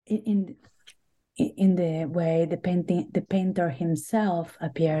in the way the painter himself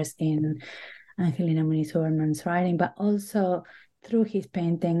appears in Angelina Muniz-Huberman's writing, but also through his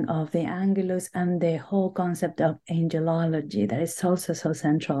painting of the Angelus and the whole concept of angelology that is also so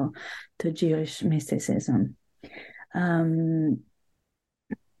central to Jewish mysticism. That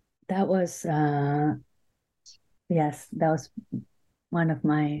was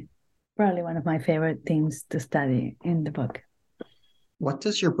probably one of my favorite themes to study in the book. What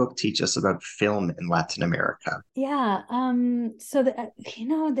does your book teach us about film in Latin America? Yeah, so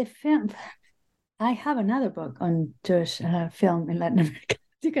the film, I have another book on Jewish film in Latin America.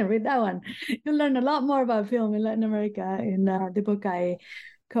 You can read that one. You'll learn a lot more about film in Latin America in the book I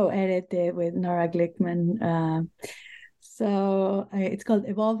co-edited with Nora Glickman. So it's called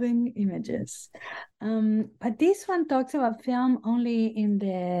Evolving Images. But this one talks about film only in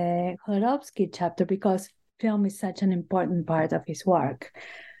the Jodorowsky chapter because film is such an important part of his work.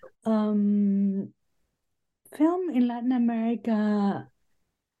 Film in Latin America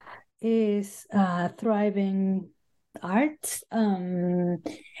is thriving art. And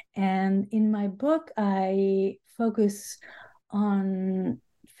in my book, I focus on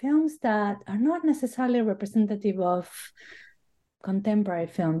films that are not necessarily representative of contemporary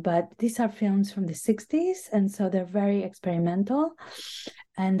film, but these are films from the 60s, and so they're very experimental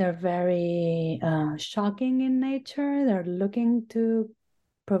and they're very shocking in nature. They're looking to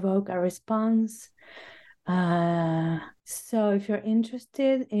provoke a response. So if you're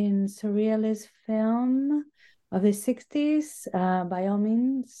interested in surrealist film of the 60s, by all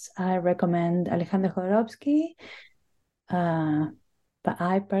means, I recommend Alejandro Jodorowsky. But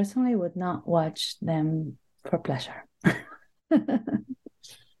I personally would not watch them for pleasure.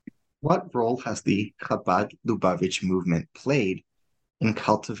 What role has the Chabad Lubavitch movement played in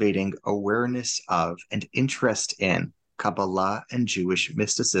cultivating awareness of and interest in Kabbalah and Jewish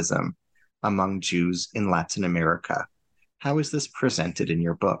mysticism among Jews in Latin America? How is this presented in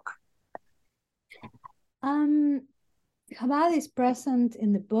your book? Chabad is present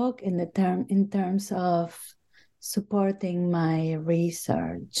in the book in terms of supporting my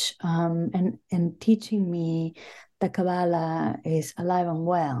research and teaching me that Kabbalah is alive and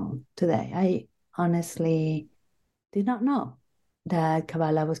well today. I honestly did not know that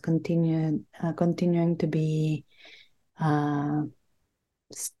Kabbalah was continuing to be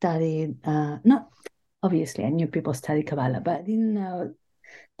studied. Not obviously, I knew people studied Kabbalah, but I didn't know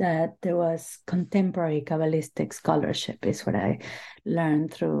that there was contemporary Kabbalistic scholarship is what I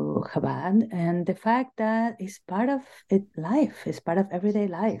learned through Chabad. And the fact that it's part of life, it's part of everyday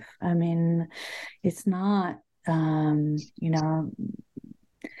life. I mean, it's not, one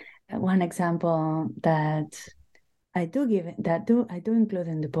example that I do include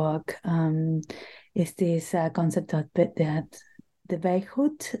in the book is this concept of the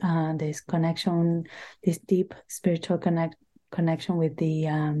Veichut, this connection, this deep spiritual connection with the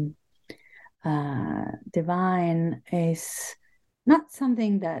divine is not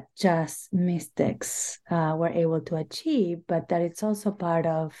something that just mystics were able to achieve, but that it's also part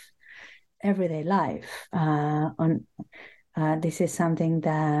of everyday life. This is something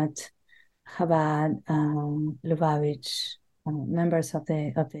that Chabad, Lubavitch, members of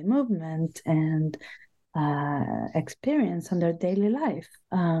the movement, and experience on their daily life.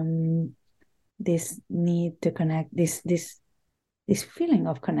 This need to connect, this feeling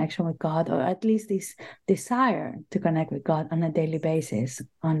of connection with God, or at least this desire to connect with God on a daily basis,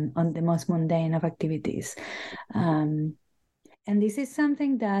 on the most mundane of activities. And this is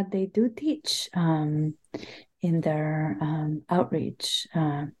something that they do teach in their outreach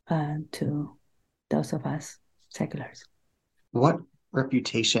to those of us seculars. What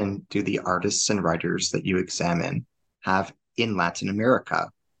reputation do the artists and writers that you examine have in Latin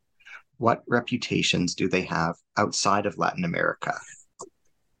America? What reputations do they have outside of Latin America?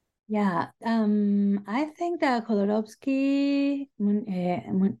 Yeah, I think that Jodorowsky,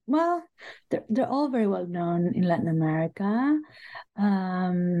 well, they're all very well known in Latin America.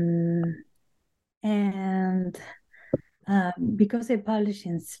 And because they publish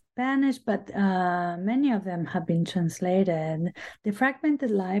in Spanish, but many of them have been translated. The Fragmented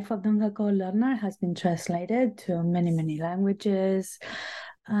Life of Don Jacobo Lerner has been translated to many, many languages.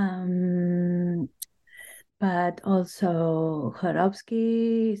 But also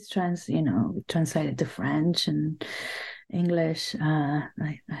Jodorowsky is translated to French and English. I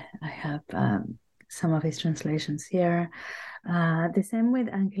have some of his translations here. The same with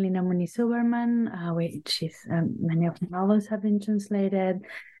Angelina Muniz-Huberman, which is many of the novels have been translated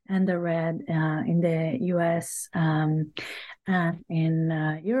and they're read in the US and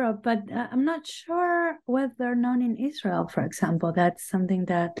in Europe, but I'm not sure whether they're known in Israel, for example. That's something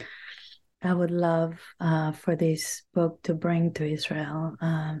that I would love for this book to bring to Israel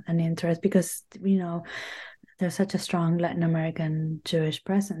an interest, because, there's such a strong Latin American Jewish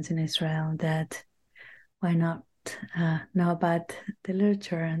presence in Israel that why not know about the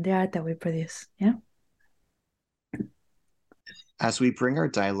literature and the art that we produce? Yeah. As we bring our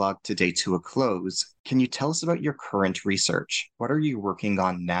dialogue today to a close, can you tell us about your current research? What are you working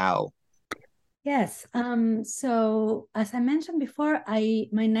on now? Yes. So as I mentioned before, my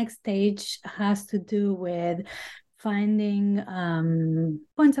next stage has to do with finding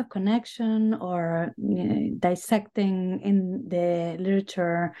points of connection or dissecting in the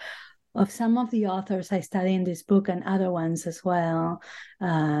literature of some of the authors I study in this book and other ones as well,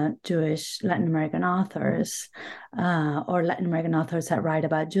 Jewish Latin American authors, or Latin American authors that write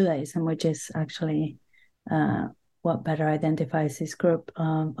about Judaism, which is actually what better identifies this group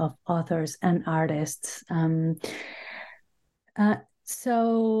of authors and artists.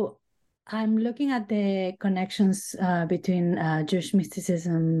 So I'm looking at the connections between Jewish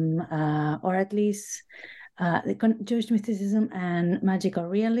mysticism, or at least Jewish mysticism and magical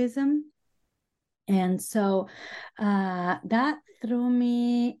realism. And so that threw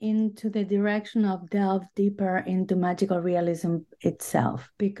me into the direction of delve deeper into magical realism itself,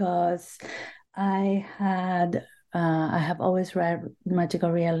 because I have always read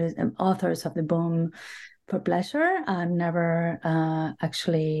magical realism authors of the boom for pleasure. I've never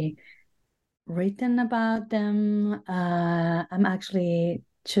actually written about them. I'm actually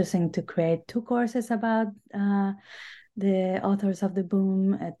choosing to create 2 courses about the authors of the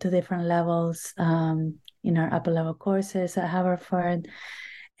boom at 2 different levels in our upper level courses at Haverford.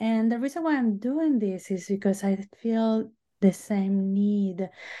 And the reason why I'm doing this is because I feel the same need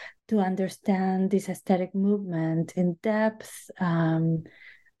to understand this aesthetic movement in depth,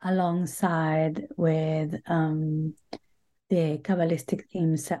 alongside with the Kabbalistic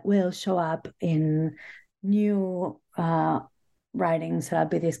themes that will show up in new writings that I'll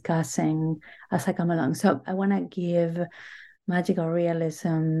be discussing as I come along. So I want to give magical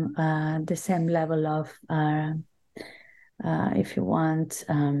realism the same level of, if you want,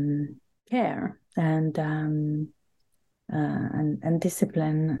 care and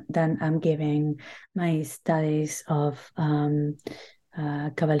discipline than I'm giving my studies of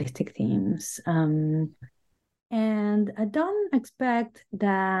Kabbalistic themes. And I don't expect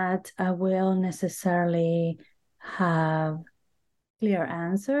that I will necessarily have clear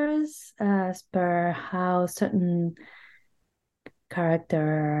answers as per how certain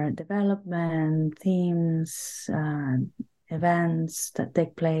character development, themes, events that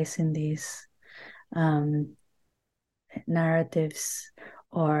take place in these narratives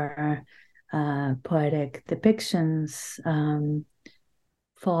or poetic depictions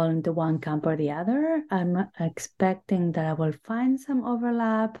fall into one camp or the other. I'm expecting that I will find some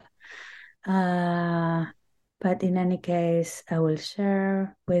overlap, but in any case, I will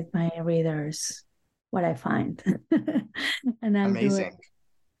share with my readers what I find. And I'll do it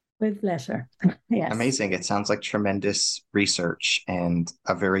with pleasure. Yes. Amazing. It sounds like tremendous research and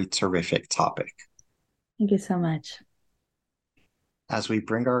a very terrific topic. Thank you so much. As we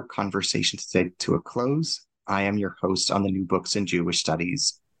bring our conversation today to a close, I am your host on the New Books in Jewish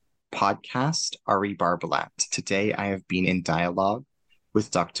Studies podcast, Ari Barbalat. Today, I have been in dialogue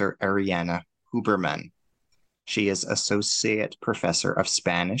with Dr. Ariana Huberman. She is Associate Professor of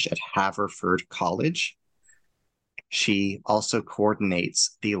Spanish at Haverford College. She also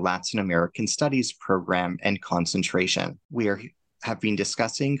coordinates the Latin American Studies program and concentration. We have been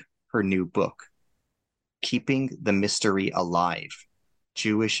discussing her new book, Keeping the Mystery Alive: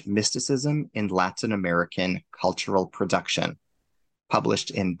 Jewish Mysticism in Latin American Cultural Production,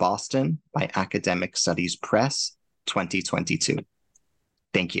 published in Boston by Academic Studies Press, 2022.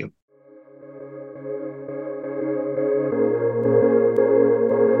 Thank you.